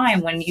one time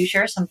when you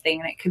share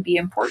something and it could be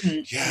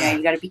important,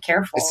 you got to be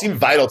careful. It seemed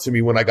vital to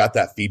me when I got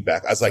that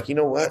feedback. I was like, you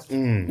know what?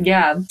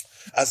 Yeah.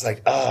 I was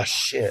like, oh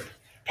shit.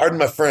 Pardon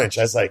my French.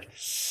 I was like,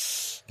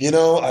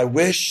 I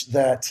wish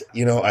that,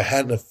 I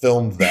hadn't have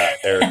filmed that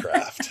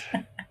aircraft.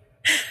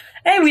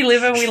 Hey, we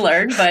live and we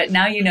learn, but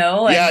now you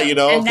know. And,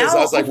 and now I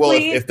was like, well,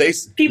 if they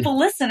people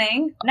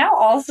listening now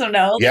also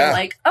know, they're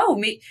like, oh,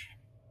 me.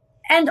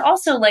 And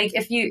also, like,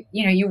 if you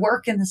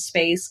work in the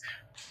space,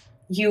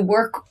 you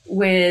work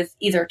with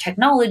either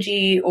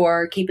technology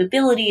or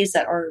capabilities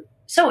that are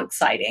so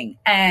exciting,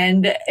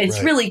 and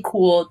it's really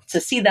cool to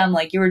see them,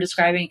 like you were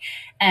describing.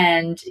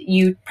 And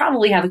you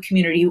probably have a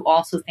community who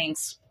also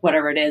thinks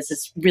whatever it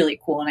is really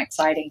cool and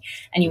exciting,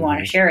 and you want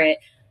to share it.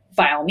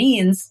 By all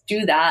means,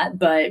 do that,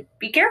 but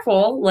be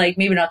careful, like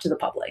maybe not to the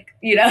public,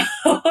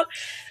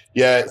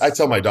 Yeah, I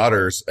tell my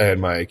daughters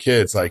and my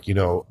kids, like,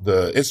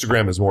 the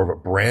Instagram is more of a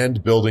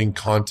brand building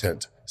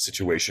content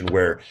situation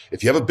where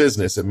if you have a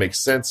business, it makes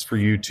sense for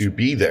you to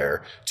be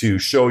there to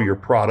show your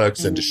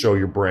products and to show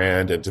your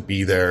brand and to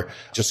be there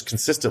just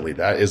consistently.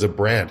 That is a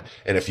brand.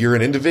 And if you're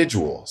an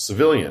individual,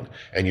 civilian,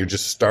 and you're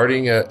just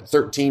starting at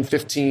 13,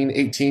 15,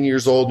 18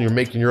 years old and you're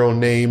making your own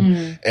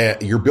name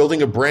and you're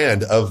building a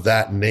brand of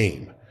that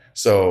name.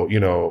 So,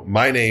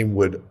 my name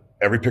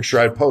every picture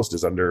I post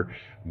is under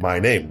my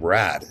name,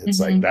 Rad.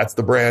 It's like, that's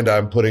the brand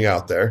I'm putting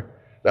out there.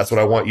 That's what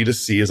I want you to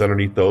see is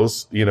underneath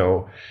those,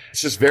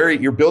 it's just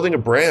you're building a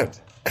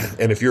brand.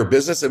 And if you're a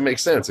business, it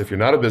makes sense. If you're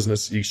not a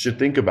business, you should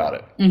think about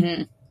it.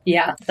 Mm-hmm.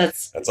 Yeah.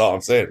 That's all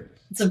I'm saying.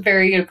 It's a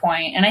very good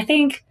point. And I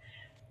think,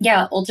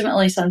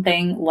 ultimately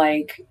something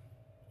like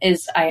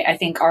I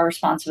think our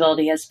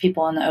responsibility as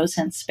people in the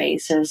OSINT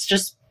space is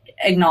just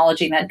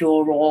acknowledging that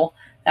dual role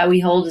that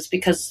we hold is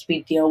because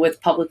we deal with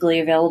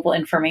publicly available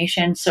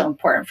information. So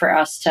important for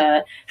us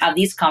to have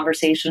these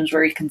conversations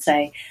where you can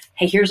say,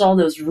 hey, here's all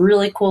those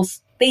really cool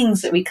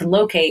things that we can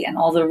locate and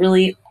all the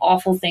really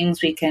awful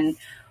things we can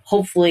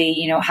hopefully,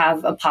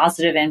 have a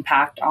positive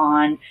impact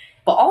on,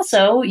 but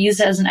also use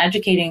it as an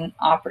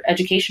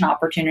education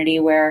opportunity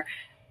where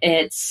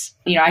it's,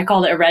 I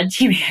called it a red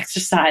teaming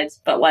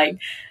exercise, but like,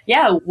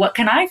 yeah, what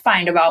can I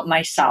find about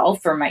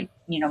myself or my,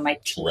 my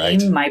team,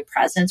 Right. my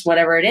presence,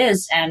 whatever it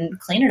is, and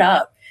clean it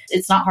up.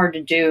 It's not hard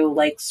to do,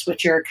 like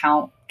switch your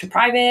account to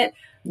private,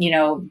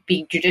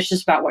 be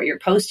judicious about what you're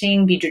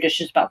posting, be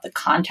judicious about the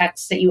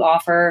context that you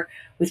offer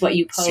with what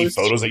you post. See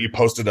photos that you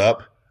posted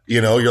up.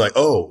 You're like,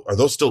 oh, are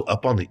those still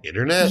up on the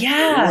internet?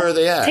 Yeah. Where are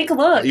they at? Take a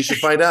look. You should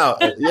find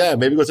out. Yeah,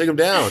 maybe go take them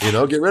down,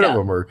 get rid of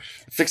them or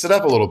fix it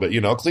up a little bit,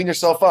 clean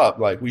yourself up.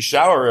 Like we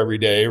shower every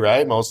day,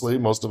 right? Most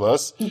of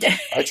us.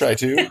 I try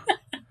to.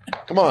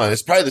 Come on.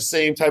 It's probably the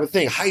same type of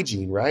thing.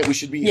 Hygiene, right? We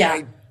should be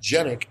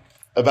hygienic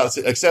about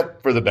it,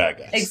 except for the bad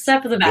guys.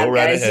 Except for the bad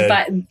guys. Ahead.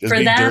 But Just for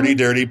be them,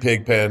 dirty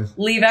pig pen.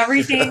 Leave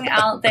everything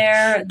out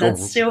there.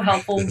 That's so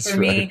helpful for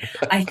me.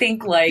 I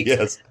think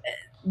yes.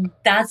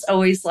 That's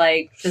always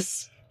like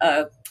just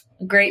a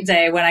great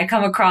day when I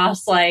come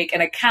across like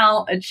an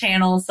account, a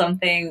channel,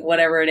 something,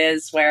 whatever it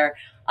is, where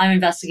I'm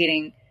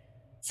investigating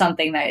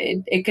something that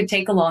it could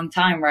take a long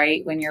time,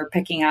 right? When you're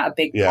picking out a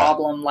big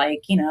problem,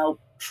 like,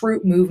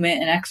 fruit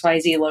movement in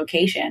XYZ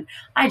location.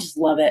 I just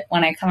love it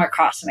when I come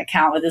across an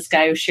account with this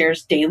guy who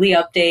shares daily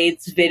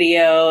updates,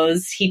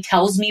 videos. He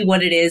tells me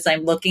what it is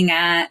I'm looking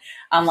at.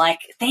 I'm like,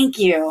 thank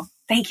you.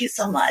 Thank you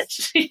so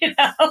much.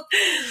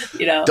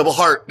 Double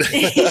heart.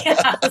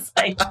 I was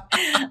like,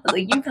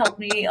 you've helped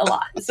me a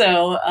lot.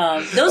 So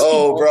those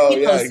people, bro,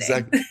 keep posting.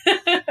 Exactly.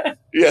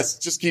 Yes,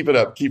 just keep it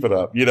up,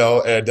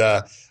 and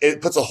it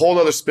puts a whole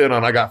other spin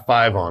on. I got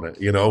 5 on it,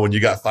 when you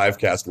got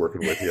Fivecast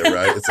working with you,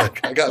 right? It's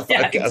like I got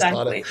Fivecast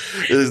on it.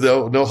 There's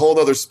no whole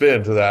other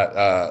spin to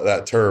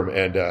that term,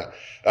 and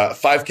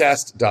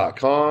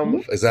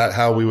Fivecast.com. Is that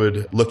how we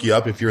would look you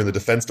up if you're in the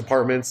defense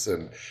departments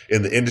and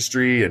in the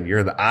industry and you're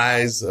in the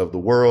eyes of the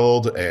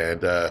world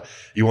and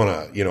you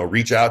want to,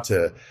 reach out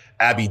to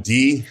Abbi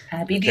D.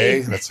 Abbi D. Okay,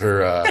 that's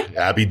her,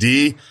 Abbi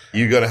D.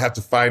 You're going to have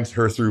to find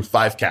her through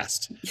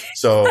Fivecast.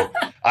 So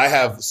I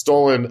have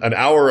stolen an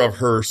hour of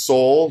her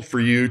soul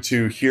for you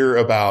to hear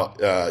about,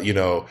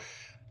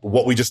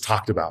 what we just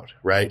talked about,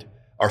 right?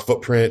 Our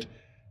footprint,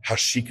 how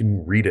she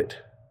can read it.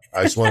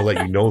 I just want to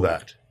let you know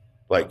that.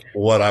 Like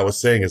what I was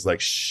saying is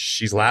like,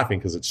 she's laughing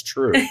because it's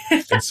true.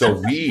 And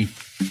so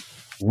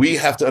we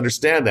have to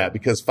understand that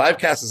because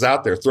Fivecast is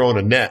out there throwing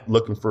a net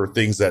looking for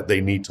things that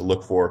they need to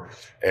look for.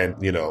 And,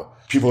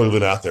 people are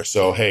living out there.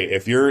 So, hey,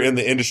 if you're in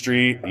the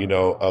industry,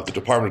 of the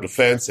Department of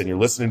Defense and you're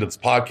listening to this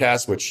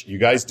podcast, which you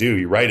guys do,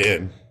 you write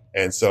in.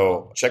 And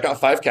so check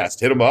out Fivecast,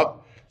 hit them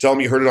up. Tell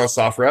them you heard it on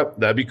SoftRep.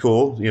 That'd be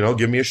cool.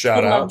 Give me a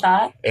shout out. Love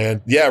that.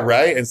 And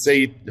right. And say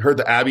you heard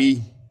the Abbi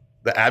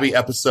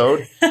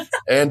episode.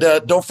 And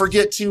don't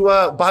forget to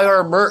buy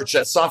our merch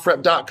at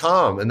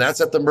softrep.com. And that's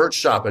at the merch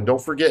shop. And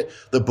don't forget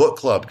the book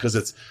club because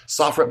it's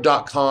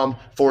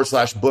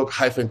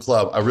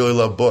softrep.com/book-club. I really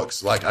love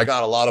books. Like I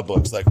got a lot of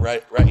books like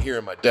right here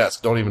in my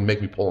desk. Don't even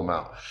make me pull them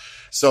out.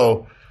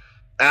 So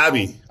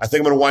Abbi, I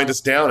think I'm going to wind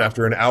us down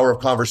after an hour of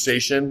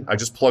conversation. I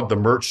just plugged the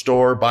merch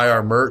store, buy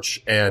our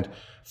merch, and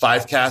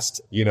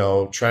Fivecast,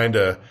 trying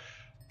to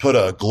put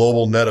a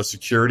global net of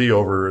security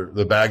over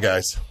the bad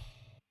guys.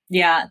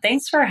 Yeah,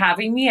 thanks for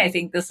having me. I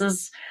think this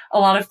is a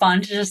lot of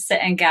fun to just sit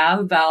and gab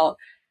about,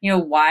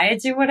 why I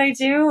do what I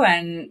do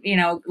and,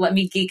 let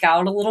me geek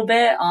out a little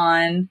bit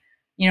on,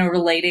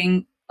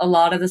 relating a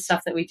lot of the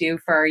stuff that we do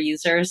for our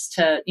users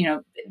to,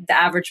 the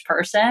average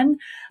person.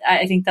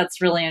 I think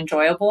that's really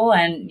enjoyable.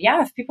 And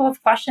yeah, if people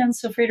have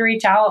questions, feel free to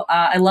reach out.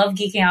 I love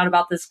geeking out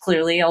about this.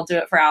 Clearly, I'll do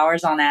it for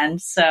hours on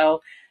end.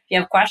 So if you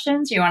have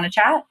questions, you want to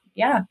chat,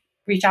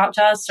 reach out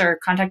to us or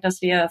contact us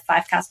via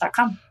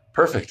fivecast.com.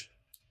 Perfect.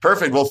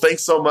 Well,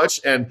 thanks so much.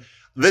 And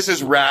this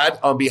is Rad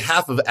on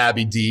behalf of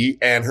Abbi D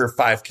and her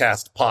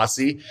Fivecast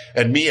posse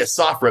and me at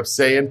SoftRep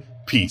saying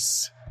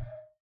peace.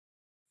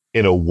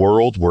 In a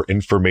world where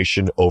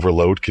information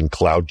overload can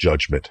cloud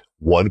judgment,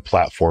 one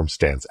platform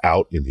stands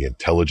out in the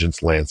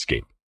intelligence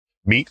landscape.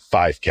 Meet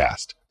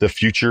Fivecast, the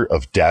future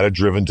of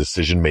data-driven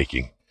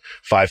decision-making.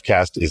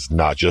 Fivecast is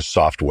not just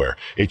software,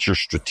 it's your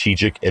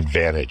strategic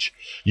advantage.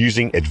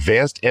 Using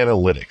advanced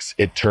analytics,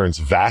 it turns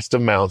vast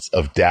amounts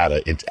of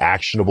data into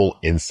actionable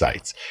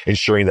insights,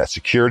 ensuring that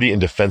security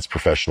and defense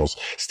professionals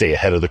stay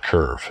ahead of the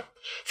curve.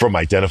 From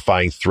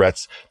identifying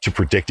threats to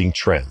predicting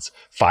trends,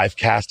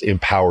 Fivecast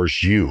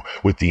empowers you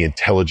with the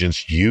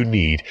intelligence you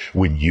need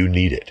when you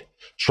need it.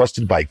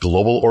 Trusted by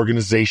global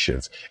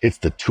organizations, it's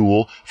the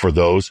tool for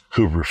those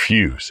who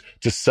refuse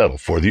to settle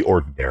for the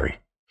ordinary.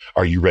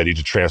 Are you ready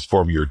to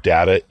transform your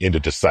data into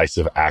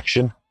decisive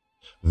action?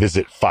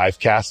 Visit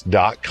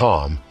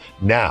Fivecast.com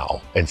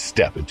now and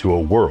step into a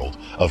world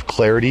of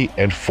clarity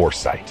and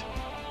foresight.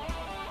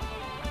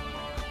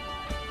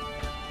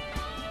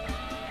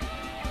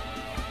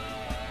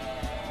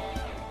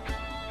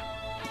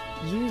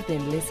 You've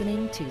been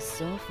listening to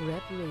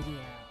SoftRep Radio.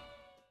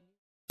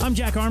 I'm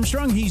Jack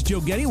Armstrong. He's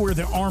Joe Getty. We're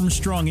the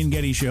Armstrong and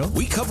Getty Show.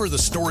 We cover the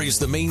stories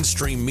the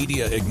mainstream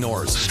media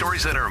ignores.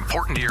 Stories that are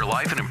important to your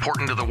life and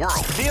important to the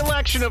world. The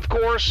election, of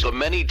course. The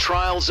many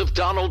trials of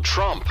Donald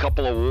Trump.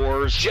 Couple of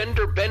wars.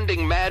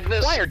 Gender-bending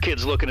madness. Why are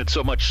kids looking at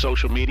so much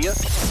social media?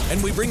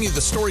 And we bring you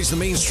the stories the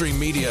mainstream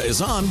media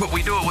is on, but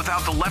we do it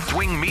without the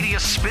left-wing media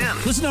spin.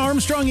 Listen to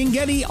Armstrong and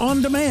Getty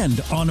on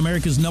demand on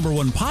America's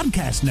 #1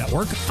 podcast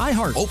network,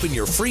 iHeart. Open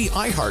your free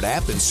iHeart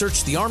app and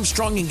search The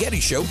Armstrong and Getty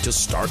Show to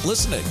start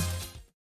listening.